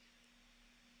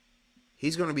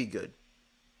 He's gonna be good.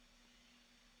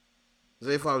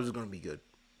 Zay Flowers is gonna be good.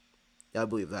 Yeah, I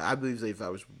believe that. I believe Zay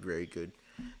Flowers will be very good.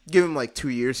 Give him 2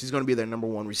 years. He's gonna be their number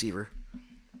 1 receiver.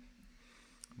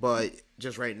 But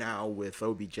just right now, with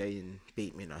OBJ and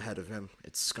Bateman ahead of him,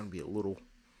 it's going to be a little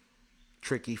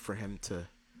tricky for him to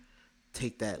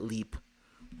take that leap.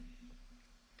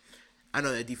 I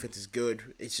know that defense is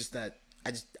good. It's just that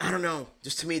I don't know.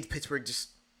 Just to me, I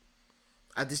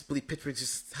just believe Pittsburgh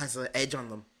just has an edge on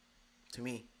them. To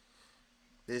me,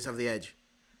 they just have the edge.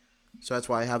 So that's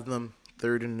why I have them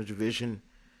third in the division.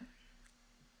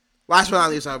 Last but not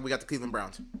least, we got the Cleveland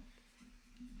Browns.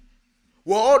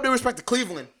 Well, all due respect to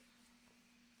Cleveland,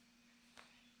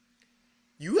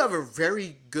 you have a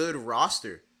very good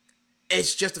roster.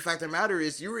 It's just the fact of the matter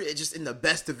is you're just in the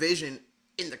best division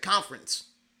in the conference.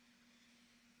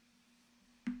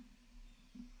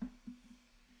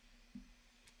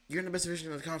 You're in the best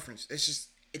division in the conference.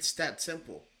 It's that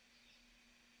simple.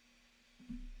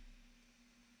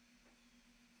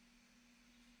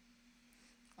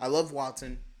 I love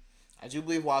Watson. I do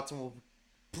believe Watson will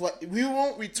play. We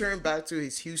won't return back to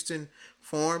his Houston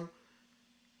form,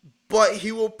 but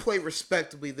he will play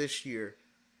respectably this year.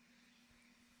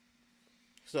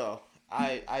 So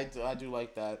I do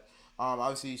like that.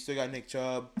 Obviously you still got Nick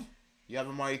Chubb. You have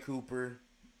Amari Cooper.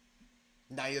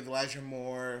 Now you have Elijah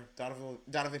Moore,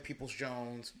 Donovan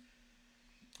Peoples-Jones.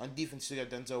 On defense, you still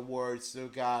got Denzel Ward. Still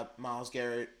got Myles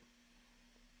Garrett.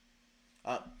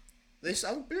 I'm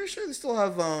pretty sure they still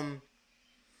have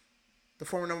the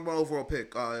former number one overall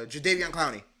pick, Jadeveon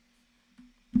Clowney.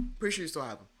 Pretty sure you still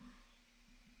have him.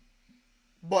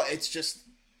 But it's just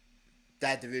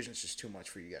that division's just too much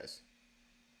for you guys.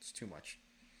 It's too much.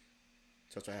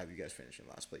 So that's why I have you guys finish in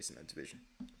last place in that division.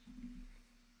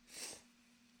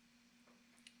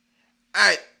 All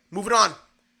right, moving on.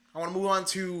 I want to move on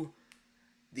to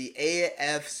the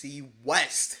AFC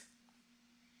West.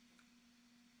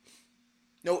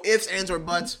 No ifs, ands, or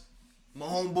buts. My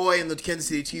homeboy and the Kansas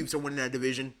City Chiefs are winning that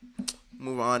division.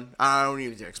 Move on. I don't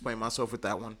need to explain myself with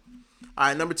that one. All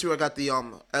right, number 2, I got the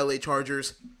LA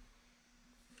Chargers.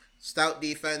 Stout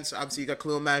defense. Obviously, you got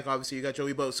Khalil Mack. Obviously, you got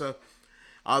Joey Bosa.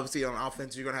 Obviously, on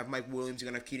offense, you're going to have Mike Williams.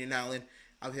 You're going to have Keenan Allen.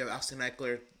 Obviously, you have Austin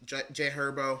Eckler. Jay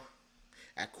Herbo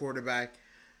at quarterback.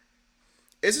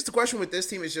 It's just the question with this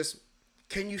team is just,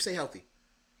 can you stay healthy?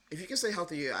 If you can stay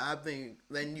healthy, I think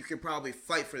then you can probably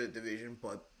fight for the division,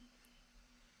 but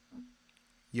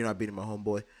you're not beating my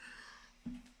homeboy.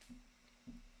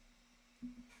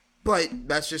 But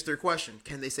that's just their question.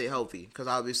 Can they stay healthy? Because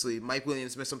obviously Mike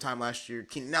Williams missed some time last year.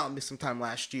 Keenan Allen missed some time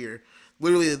last year.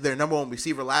 Literally their number one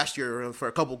receiver last year for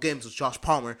a couple games was Josh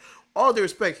Palmer. All due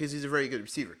respect, because he's a very good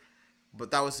receiver.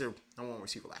 But that was their number one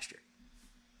receiver last year.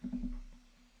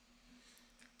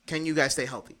 Can you guys stay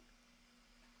healthy?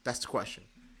 That's the question.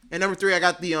 And number 3, I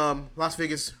got the Las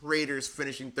Vegas Raiders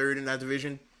finishing third in that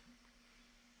division.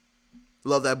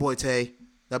 Love that boy Tay.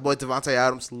 That boy Devontae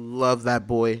Adams. Love that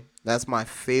boy. That's my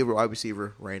favorite wide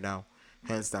receiver right now.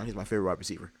 Hands down, he's my favorite wide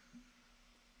receiver.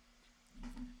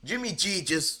 Jimmy G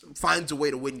just finds a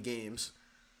way to win games.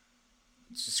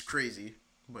 It's just crazy.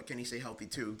 But can he stay healthy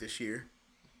too this year?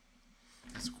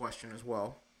 That's a question as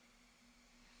well.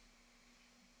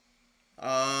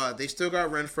 They still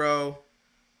got Renfro.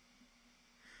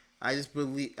 I just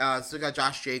believe still got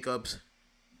Josh Jacobs.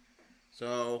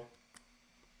 So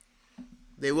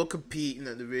they will compete in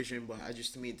the division, but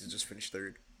to me to just finish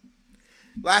third.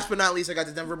 Last but not least, I got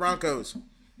the Denver Broncos.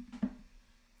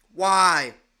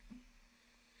 Why?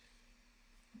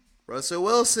 Russell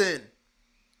Wilson.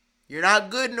 You're not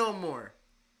good no more.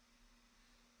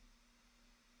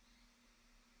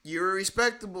 You're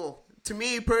respectable. To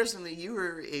me personally, you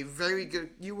were a very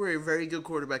good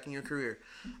quarterback in your career.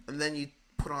 And then you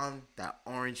put on that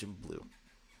orange and blue.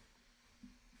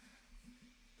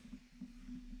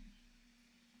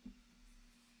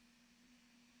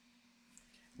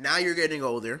 Now you're getting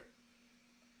older,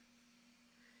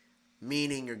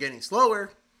 meaning you're getting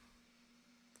slower.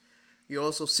 You're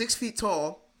also 6 feet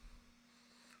tall,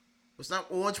 which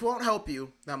won't help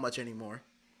you that much anymore.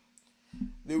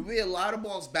 There will be a lot of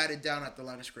balls batted down at the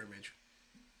line of scrimmage.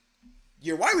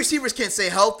 Your wide receivers can't stay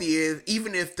healthy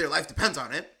even if their life depends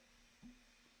on it.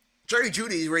 Jerry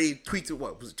Jeudy already tweaked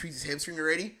his hamstring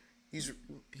already? He's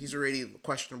already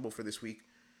questionable for this week.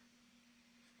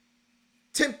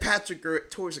 Tim Patrick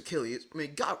tore his Achilles. I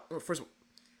mean,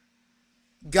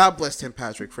 God bless Tim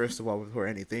Patrick, first of all, before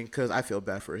anything, because I feel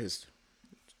bad for his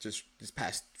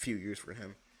past few years for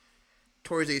him.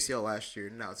 Tore his ACL last year.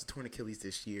 Now it's a torn Achilles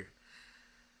this year.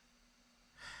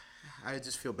 I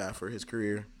just feel bad for his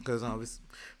career because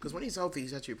when he's healthy,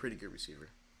 he's actually a pretty good receiver.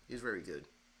 He's very good.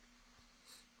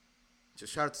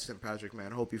 Just shout out to Tim Patrick,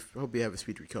 man. Hope you have a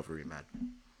speedy recovery, man.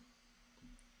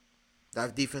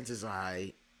 That defense is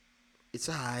high. It's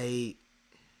high.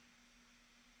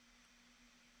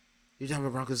 Your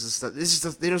Denver Broncos is stuff.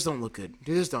 They just don't look good.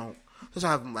 They just don't. Just don't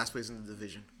have them last place in the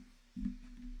division.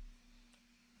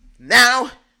 Now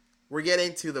we're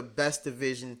getting to the best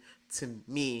division to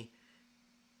me.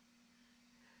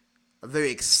 A very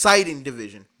exciting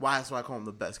division. Why? That's why I call them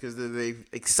the best, because they're the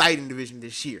exciting division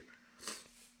this year.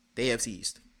 The AFC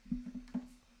East.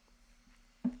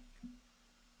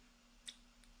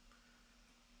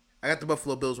 I got the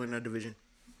Buffalo Bills winning that division.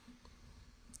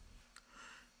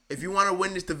 If you want to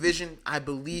win this division, I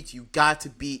believe you got to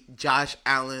beat Josh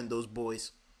Allen and those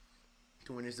boys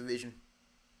to win this division.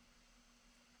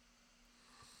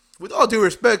 With all due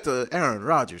respect to Aaron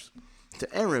Rodgers,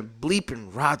 to Aaron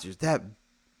bleeping Rodgers, that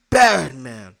bad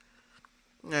man.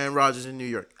 And Rodgers in New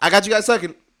York. I got you guys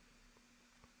second.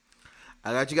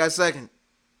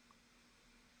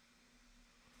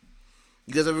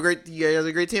 You guys have a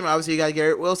great team. Obviously, you got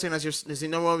Garrett Wilson as your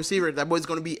number one receiver. That boy's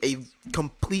going to be a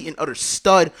complete and utter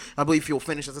stud. I believe he'll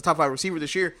finish as a top 5 receiver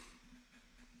this year.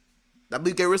 I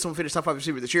believe Garrett Wilson will finish top 5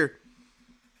 receiver this year.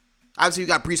 Obviously, you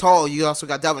got Breece Hall. You also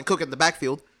got Dalvin Cook in the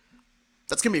backfield.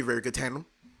 That's going to be a very good tandem.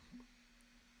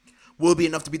 Will it be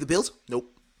enough to beat the Bills?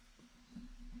 Nope.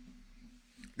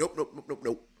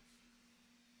 Nope.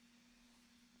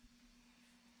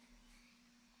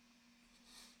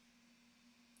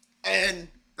 And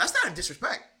that's not a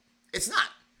disrespect. It's not.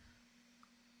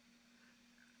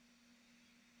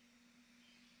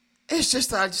 It's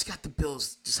just that I just got the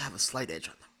Bills just have a slight edge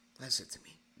on them. That's it to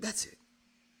me. That's it.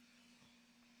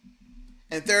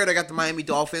 And third, I got the Miami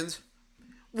Dolphins,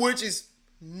 which is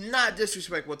not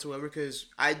disrespect whatsoever, because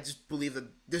I just believe that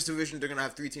this division, they're going to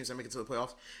have 3 teams that make it to the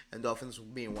playoffs, and Dolphins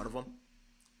being one of them.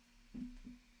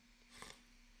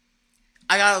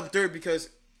 I got them third because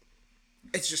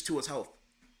it's just Tua's health.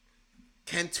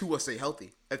 Can Tua stay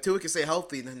healthy? If Tua can stay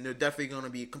healthy, then they're definitely going to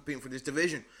be competing for this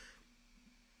division.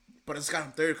 But I just got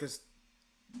him third because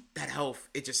that health,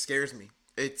 it just scares me.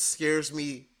 It scares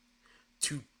me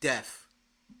to death,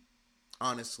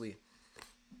 honestly.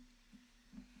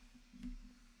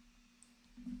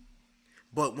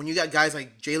 But when you got guys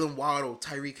like Jalen Waddle,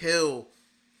 Tyreek Hill,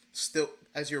 still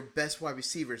as your best wide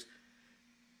receivers,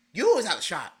 you always have a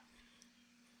shot.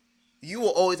 You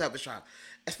will always have a shot.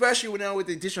 Especially now with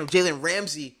the addition of Jalen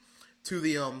Ramsey to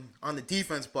the on the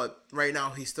defense, but right now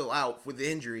he's still out with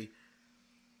the injury.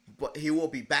 But he will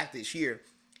be back this year,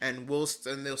 and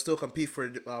they'll still compete for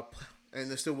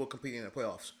and they still will compete in the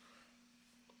playoffs.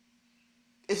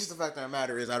 It's just the fact that the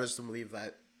matter is, I just don't believe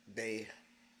that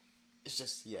it's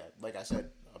just, like I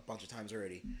said a bunch of times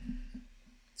already,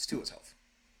 it's Tua's health.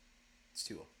 It's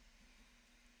Tua.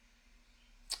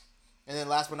 And then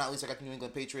last but not least, I got the New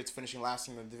England Patriots finishing last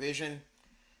in the division.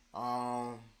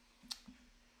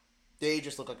 They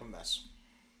just look like a mess.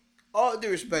 All due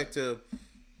respect to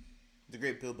the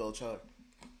great Bill Belichick,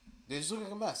 they just look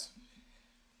like a mess.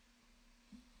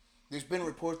 There's been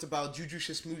reports about Juju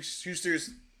Smith-Schuster's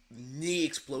knee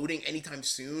exploding anytime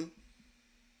soon.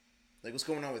 Like, what's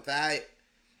going on with that?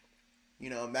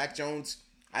 Mac Jones,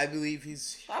 I believe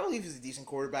he's a decent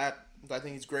quarterback. Do I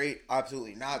think he's great?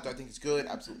 Absolutely not. Do I think he's good?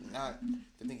 Absolutely not. Do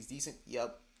I think he's decent?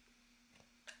 Yep.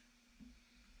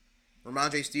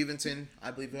 Ramondre Stevenson, I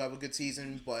believe he'll have a good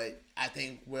season, but I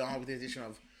think with the addition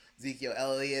of Ezekiel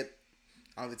Elliott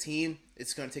on the team,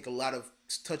 it's going to take a lot of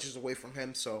touches away from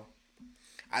him, so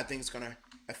I think it's going to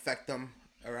affect them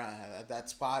at that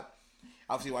spot.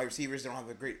 Obviously, wide receivers, they do not have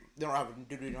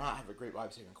a great wide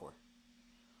receiving core.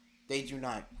 They do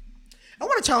not. I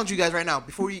want to challenge you guys right now,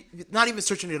 before you, not even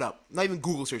searching it up, not even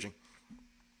Google searching.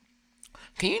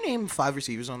 Can you name 5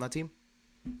 receivers on that team?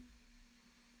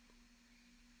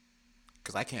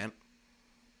 Because I can't.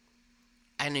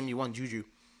 I named you one, Juju.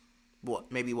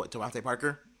 Devontae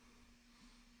Parker?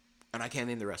 And I can't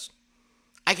name the rest.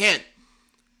 I can't.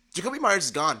 Jacoby Myers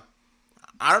is gone.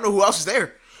 I don't know who else is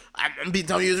there. I'm being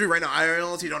telling you the truth right now. I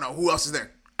honestly don't know who else is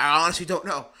there. I honestly don't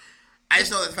know. I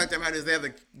just know that the fact that matters is they have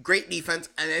a great defense,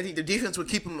 and I think the defense would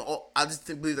keep them. I just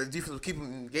believe the defense would keep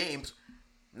them in games,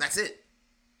 and that's it.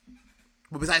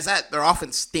 But besides that, their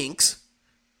offense stinks,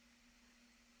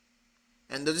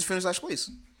 and they'll just finish last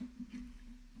place.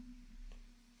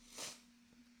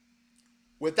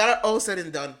 With that all said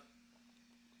and done,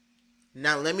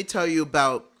 now let me tell you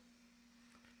about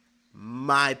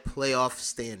my playoff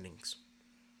standings.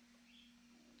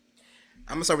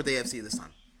 I'm going to start with the AFC this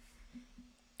time.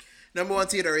 Number 1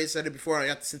 seed, I already said it before, I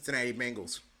got the Cincinnati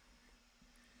Bengals.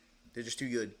 They're just too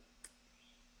good.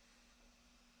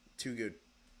 Too good.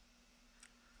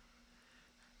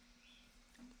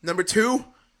 Number 2,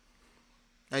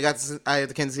 I have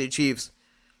the Kansas City Chiefs.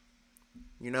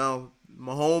 My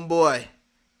homeboy.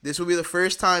 This will be the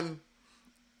first time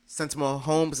since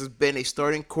Mahomes has been a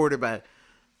starting quarterback,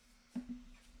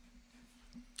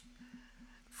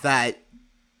 that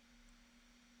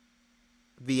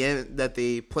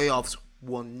the playoffs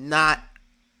will not,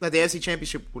 that the NFC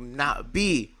Championship will not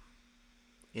be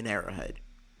in Arrowhead.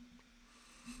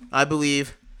 I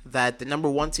believe that the number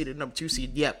 1 seed and number 2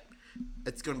 seed, yep,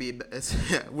 it's gonna be.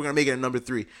 We're gonna make it a number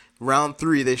 3, round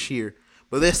 3 this year,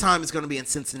 but this time it's gonna be in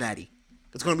Cincinnati.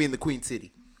 It's gonna be in the Queen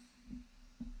City.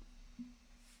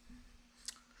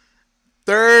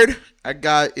 Third, I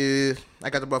got the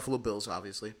Buffalo Bills,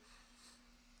 obviously.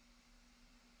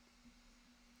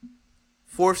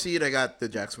 4th seed, I got the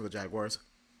Jacksonville Jaguars.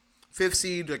 5th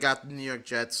seed, I got the New York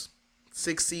Jets.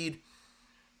 6th seed,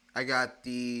 I got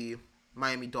the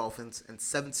Miami Dolphins. And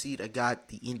 7th seed, I got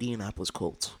the Indianapolis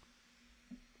Colts.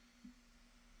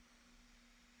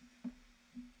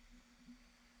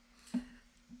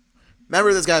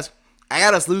 Remember this, guys. I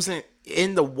got us losing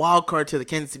in the wild card to the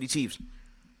Kansas City Chiefs.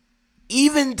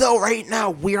 Even though right now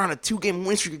we're on a 2-game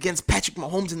win streak against Patrick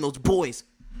Mahomes and those boys,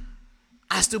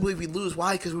 I still believe we lose.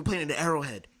 Why? Because we're playing in the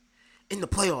Arrowhead, in the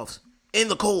playoffs, in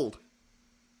the cold.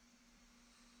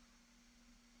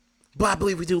 But I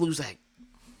believe we do lose that.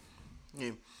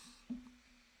 Yeah.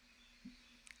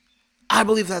 I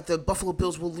believe that the Buffalo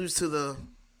Bills will lose to the.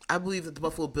 I believe that the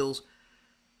Buffalo Bills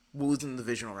will lose in the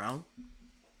divisional round,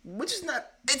 which is not.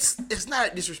 It's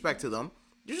not a disrespect to them.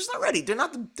 They're just not ready. They're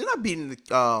not beating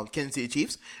the Kansas City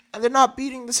Chiefs, and they're not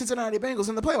beating the Cincinnati Bengals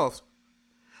in the playoffs.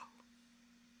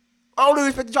 All due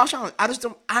respect to Josh Allen, I just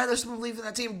don't believe in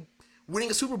that team winning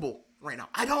a Super Bowl right now.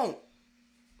 I don't.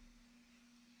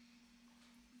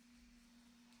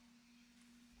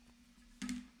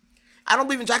 I don't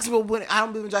believe in Jacksonville winning. I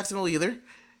don't believe in Jacksonville either.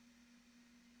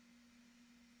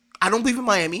 I don't believe in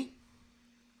Miami.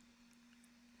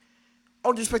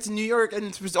 All due respect to New York,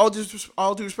 and all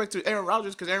due respect to Aaron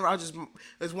Rodgers, because Aaron Rodgers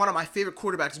is one of my favorite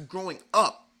quarterbacks growing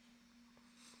up.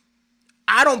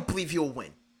 I don't believe he'll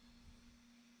win.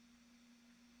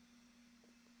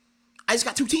 I just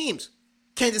got 2 teams.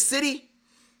 Kansas City,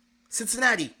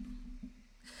 Cincinnati.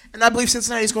 And I believe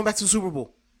Cincinnati is going back to the Super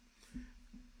Bowl.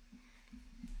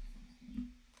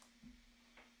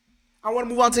 I want to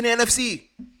move on to the NFC.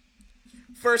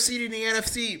 First seed in the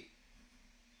NFC.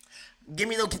 Give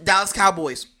me the Dallas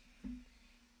Cowboys.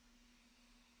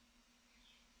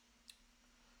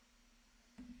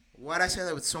 Why'd I say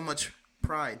that with so much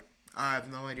pride? I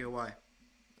have no idea why.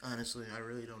 Honestly, I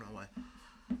really don't know why.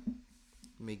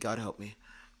 May God help me.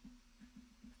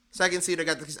 Second seed, I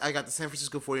got the San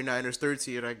Francisco 49ers. Third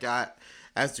seed, I got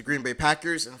as the Green Bay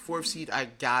Packers. And fourth seed, I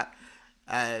got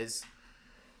as...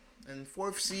 And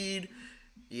fourth seed,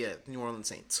 New Orleans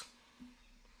Saints.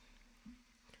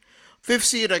 Fifth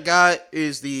seed I got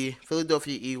is the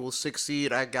Philadelphia Eagles. Sixth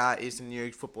seed I got is the New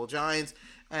York Football Giants.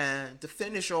 And to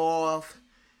finish off,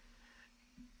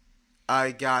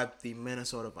 I got the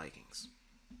Minnesota Vikings.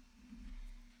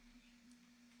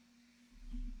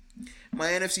 My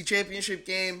NFC Championship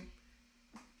game,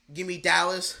 give me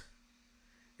Dallas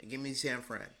and give me San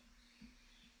Fran.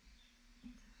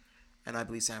 And I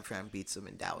believe San Fran beats them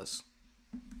in Dallas.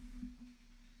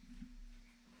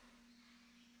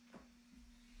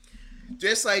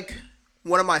 Just like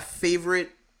one of my favorite,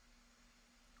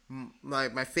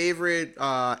 my favorite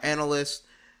analyst,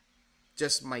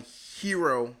 just my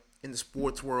hero in the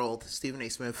sports world, Stephen A.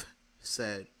 Smith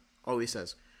always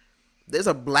says, there's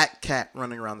a black cat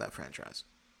running around that franchise.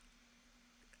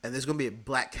 And there's going to be a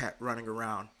black cat running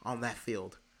around on that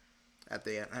field at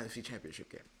the NFC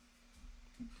Championship game.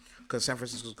 Because San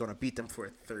Francisco is going to beat them for a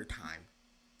third time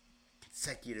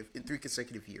in 3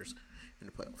 consecutive years in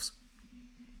the playoffs.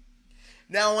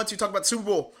 Now I want to talk about the Super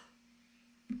Bowl.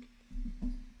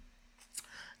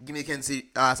 Give me Kansas City.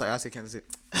 I said Kansas City.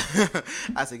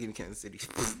 I said give me Kansas City.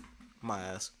 My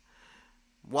ass.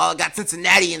 Well, I got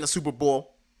Cincinnati in the Super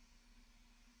Bowl.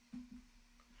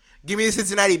 Give me the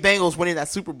Cincinnati Bengals winning that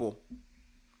Super Bowl.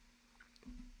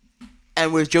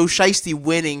 And with Joe Shiesty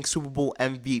winning Super Bowl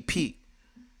MVP.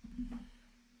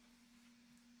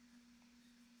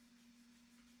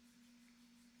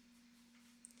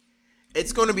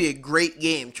 It's going to be a great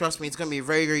game. Trust me, it's going to be a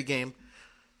very great game.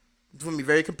 It's going to be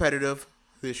very competitive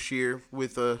this year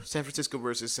with San Francisco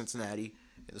versus Cincinnati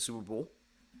in the Super Bowl.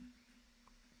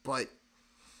 But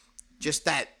just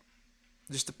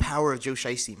the power of Joe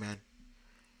Shiesty, man.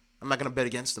 I'm not going to bet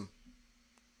against him.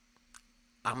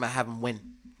 I'm going to have him win.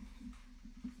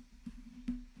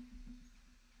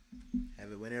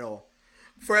 Have it win it all.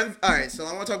 Alright, so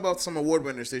I want to talk about some award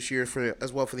winners this year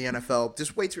as well for the NFL.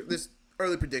 Just wait through this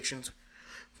early predictions.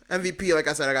 MVP, like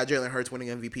I said, I got Jalen Hurts winning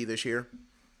MVP this year.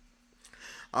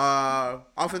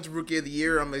 Offensive Rookie of the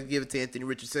Year, I'm gonna give it to Anthony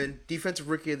Richardson. Defensive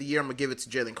Rookie of the Year, I'm gonna give it to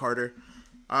Jalen Carter.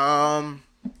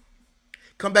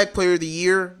 Comeback Player of the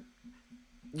Year,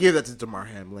 give that to Damar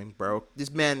Hamlin, bro.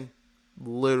 This man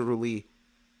literally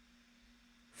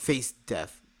faced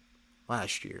death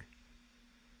last year,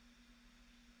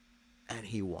 and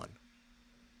he won.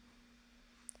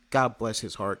 God bless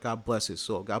his heart. God bless his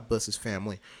soul. God bless his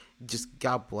family. Just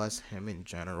God bless him in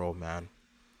general, man.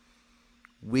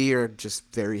 We are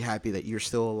just very happy that you're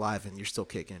still alive and you're still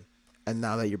kicking. And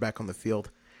now that you're back on the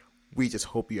field, we just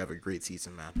hope you have a great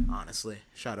season, man. Honestly.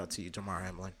 Shout out to you, Damar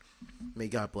Hamlin. May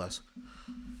God bless.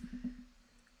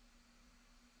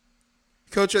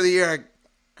 Coach of the Year,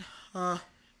 I'm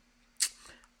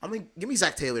gonna give me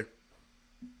Zach Taylor.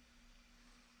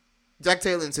 Zach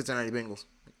Taylor in Cincinnati Bengals.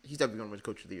 He's definitely going to win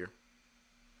Coach of the Year.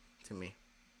 To me.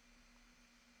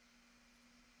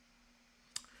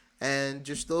 And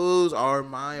just those are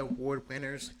my award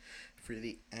winners for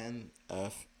the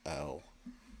NFL.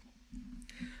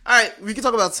 Alright, we can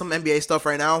talk about some NBA stuff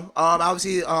right now.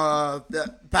 Obviously,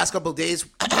 the past couple of days,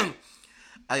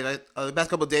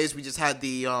 we just had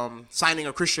the signing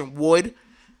of Christian Wood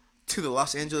to the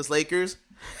Los Angeles Lakers.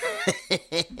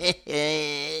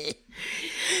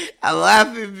 I'm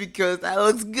laughing because that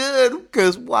looks good.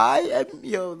 Because why?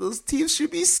 Those teams should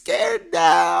be scared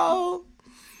now.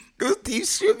 Those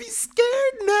teams should be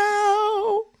scared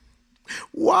now.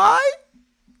 Why?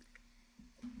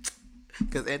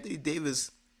 Because Anthony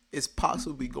Davis is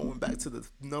possibly going back to the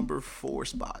number 4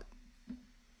 spot.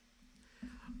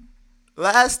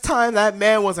 Last time that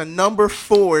man was a number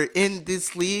 4 in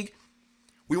this league,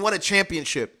 we won a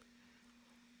championship.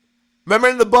 Remember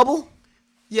in the bubble?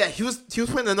 Yeah, he was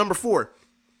playing the number 4.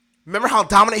 Remember how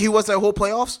dominant he was that whole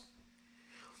playoffs?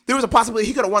 There was a possibility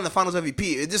he could have won the Finals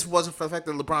MVP. It just wasn't for the fact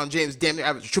that LeBron James damn near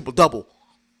averaged a triple-double.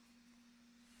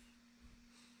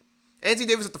 Anthony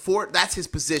Davis at the 4, that's his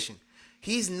position.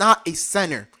 He's not a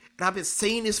center. And I've been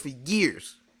saying this for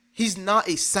years. He's not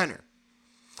a center.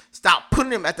 Stop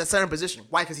putting him at the center position.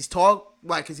 Why? Because he's tall?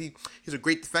 Why? Because he's a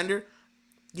great defender?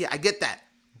 Yeah, I get that.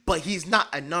 But he's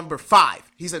not a number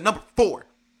 5. He's a number 4.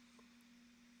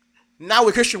 Now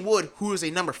with Christian Wood, who is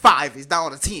a number 5, is now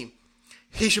on the team.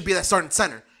 He should be that starting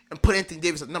center. And put Anthony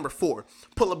Davis at number 4.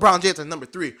 Put LeBron James at number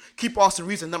 3. Keep Austin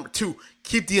Reeves at number 2.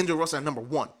 Keep D'Angelo Russell at number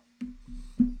 1.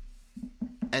 And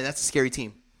that's a scary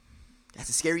team. That's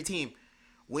a scary team.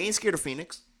 We ain't scared of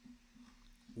Phoenix.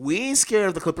 We ain't scared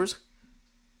of the Clippers.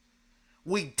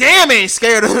 We damn ain't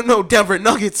scared of no Denver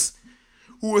Nuggets,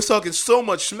 who was talking so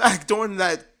much smack during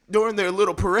their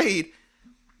little parade.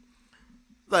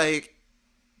 Like,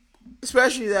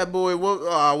 especially that boy, what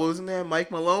was his name?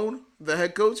 Mike Malone, the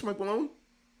head coach, Mike Malone.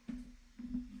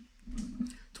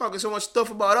 Talking so much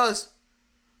stuff about us.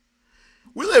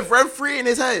 We live rent-free in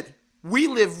his head. We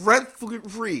live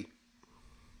rent-free.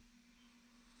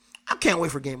 I can't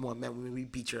wait for game 1, man, when we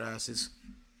beat your asses.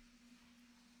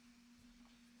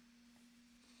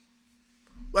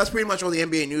 Well, that's pretty much all the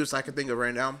NBA news I can think of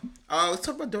right now. Let's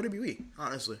talk about WWE,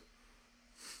 honestly.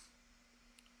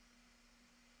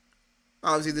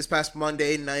 Obviously, this past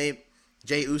Monday night,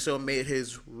 Jey Uso made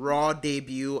his Raw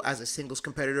debut as a singles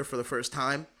competitor for the first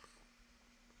time.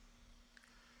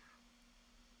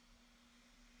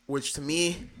 Which, to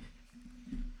me,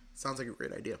 sounds like a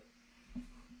great idea.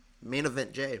 Main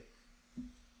event Jey.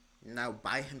 Now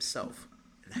by himself.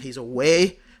 He's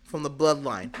away from the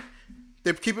bloodline.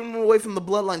 They're keeping him away from the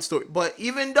bloodline story. But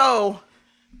even though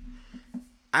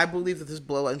I believe that this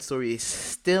bloodline story is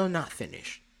still not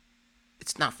finished.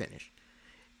 It's not finished.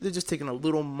 They're just taking a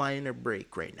little minor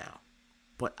break right now.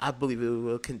 But I believe it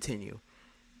will continue.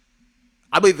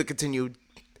 I believe it continued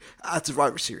at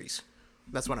Survivor Series.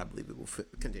 That's when I believe it will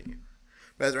continue.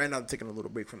 But as right now, I'm taking a little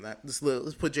break from that.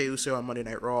 Let's put Jey Uso on Monday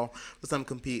Night Raw. Let's let him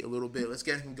compete a little bit. Let's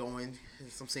get him going in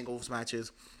some singles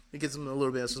matches. We get him a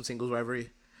little bit of some singles rivalry.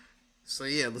 So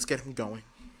yeah, let's get him going.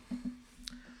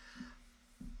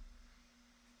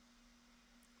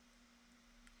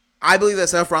 I believe that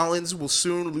Seth Rollins will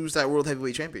soon lose that World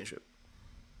Heavyweight Championship.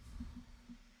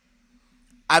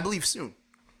 I believe soon.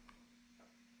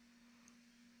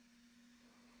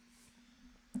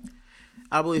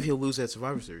 I believe he'll lose that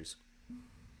Survivor Series.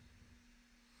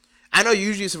 I know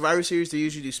usually Survivor Series, they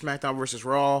usually do SmackDown versus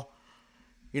Raw.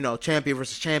 Champion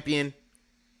versus champion.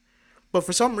 But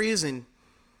for some reason,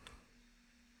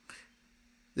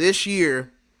 this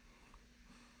year,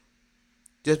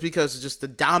 just because of just the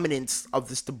dominance of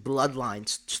the bloodline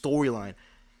storyline,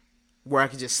 where I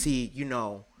could just see,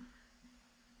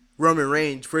 Roman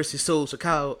Reigns versus Solo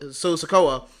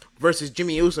Sikoa versus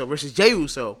Jimmy Uso versus Jey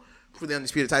Uso for the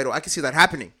Undisputed title. I can see that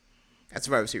happening at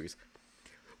Survivor Series.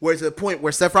 Where to the point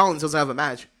where Seth Rollins doesn't have a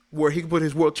match where he can put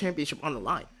his world championship on the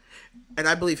line. And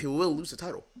I believe he will lose the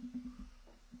title.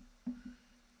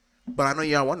 But I know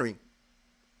y'all wondering,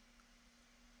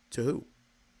 to who?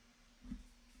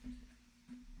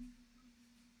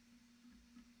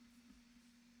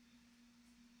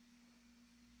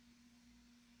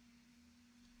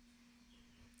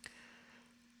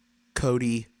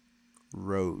 Cody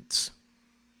Rhodes.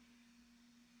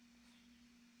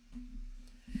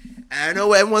 And I know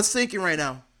what everyone's thinking right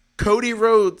now. Cody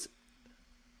Rhodes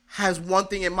has one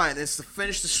thing in mind, and it's to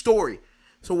finish the story.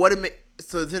 So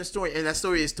so the story, and that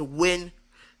story is to win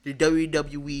the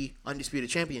WWE Undisputed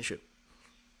Championship.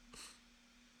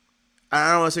 And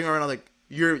I don't know what's thinking around like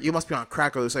you must be on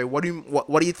crack or say what do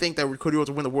you think that Cody Rhodes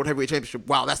will win the World Heavyweight Championship?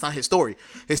 Wow, that's not his story.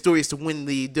 His story is to win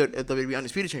the WWE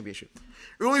Undisputed Championship.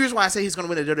 The only reason why I say he's going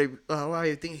to win the why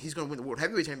I think he's going to win the World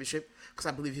Heavyweight Championship because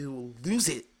I believe he will lose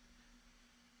it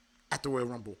at the Royal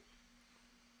Rumble.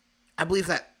 I believe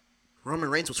that Roman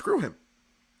Reigns will screw him,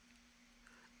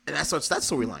 and that's that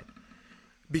storyline.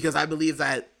 Because I believe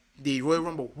that the Royal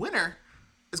Rumble winner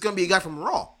is going to be a guy from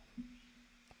Raw.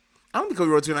 I don't think Cody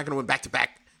Rhodes is not going to win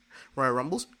back-to-back Royal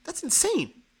Rumbles. That's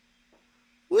insane.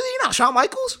 Was he not Shawn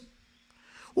Michaels?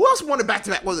 Who else won it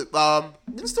back-to-back? Was it,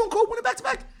 didn't Stone Cold win it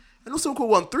back-to-back? I know Stone Cold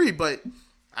won 3, but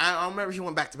I don't remember if he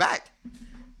went back-to-back.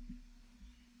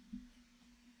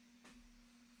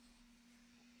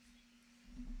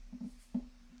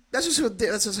 That's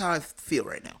just how I feel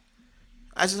right now.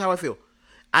 That's just how I feel.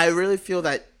 I really feel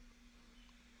that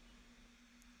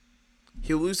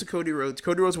he'll lose to Cody Rhodes.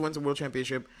 Cody Rhodes wins the World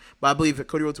Championship, but I believe that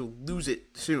Cody Rhodes will lose it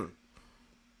soon.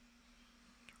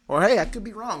 Or hey, I could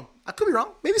be wrong.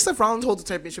 Maybe Seth Rollins holds the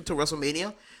championship till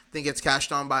WrestleMania, then gets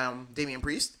cashed on by Damian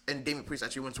Priest, and Damian Priest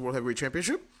actually wins the World Heavyweight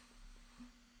Championship.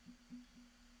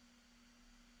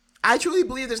 I truly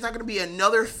believe there's not going to be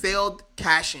another failed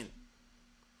cash-in.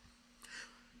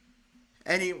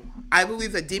 I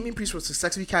believe that Damian Priest will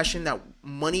successfully cash in that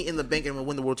Money in the Bank and will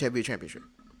win the World Heavyweight Championship.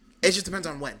 It just depends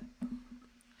on when.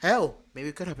 Hell, maybe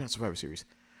it could happen at Survivor Series.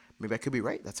 Maybe I could be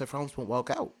right. That Seth Rollins won't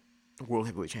walk out World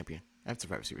Heavyweight Champion after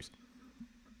Survivor Series.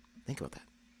 Think about that.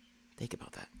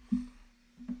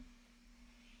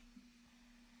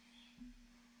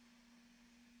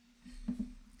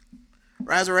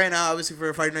 As of right now, obviously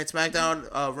for Friday Night SmackDown,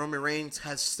 Roman Reigns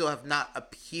still have not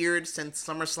appeared since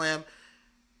SummerSlam.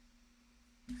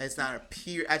 Has not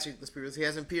appeared. Actually, let's be real. He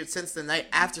hasn't appeared since the night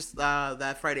after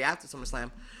that Friday after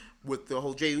SummerSlam, with the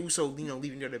whole Jey Uso,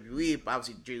 leaving WWE. But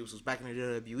obviously, Jey Uso's back in the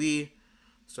WWE,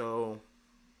 so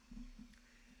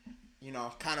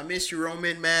kind of miss you,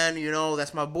 Roman, man.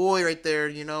 That's my boy right there.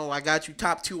 I got you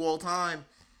top 2 all time.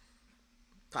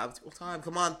 Top 2 all time.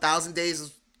 Come on, 1,000 days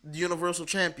as Universal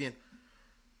Champion.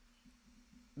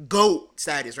 GOAT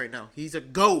status right now. He's a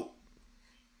GOAT.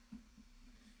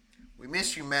 We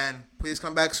miss you, man. Please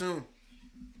come back soon.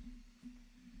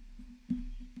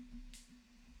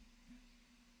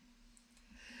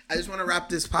 I just want to wrap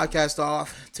this podcast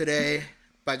off today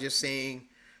by just saying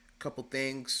a couple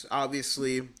things.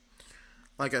 Obviously,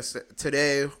 like I said,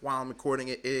 today, while I'm recording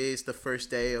it, is the first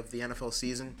day of the NFL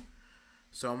season.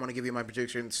 So I'm going to give you my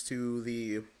predictions to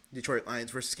the Detroit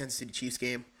Lions versus Kansas City Chiefs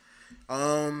game.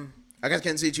 I got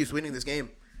Kansas City Chiefs winning this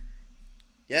game.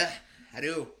 Yeah, I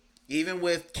do. Even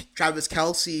with Travis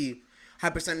Kelce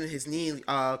hyperextending his knee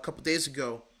a couple days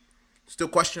ago, still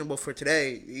questionable for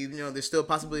today. Even though there's still a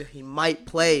possibility he might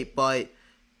play, but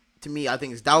to me, I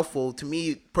think it's doubtful. To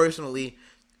me, personally,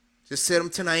 just sit him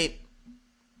tonight,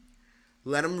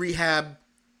 let him rehab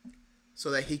so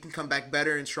that he can come back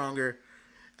better and stronger,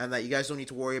 and that you guys don't need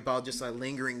to worry about just a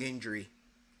lingering injury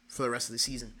for the rest of the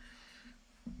season.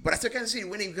 But I still Kansas City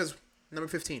winning because number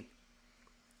 15.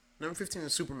 Number 15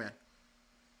 is Superman.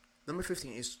 Number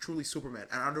 15 is truly Superman,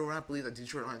 and I do not believe that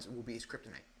Detroit Lions will be his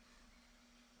kryptonite.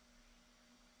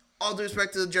 All due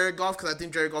respect to Jared Goff, because I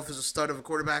think Jared Goff is a stud of a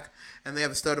quarterback, and they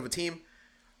have a stud of a team.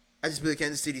 I just believe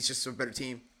Kansas City is just a better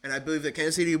team, and I believe that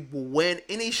Kansas City will win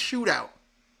any shootout.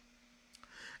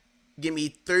 Give me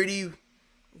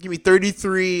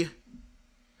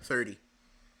 33-30.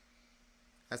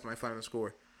 That's my final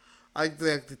score. I'd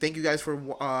like to thank you guys for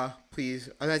I'd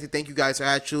like to thank you guys for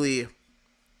actually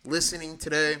listening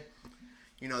today.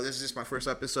 This is just my first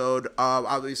episode.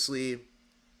 Obviously,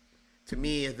 to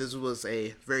me, this was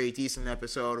a very decent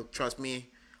episode. Trust me,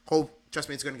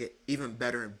 it's gonna get even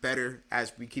better and better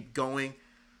as we keep going.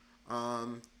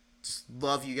 Just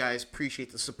love you guys.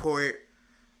 Appreciate the support.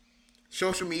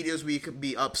 Social medias, we could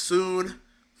be up soon,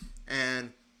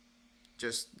 and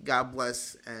just God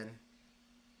bless and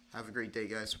have a great day,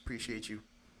 guys. Appreciate you.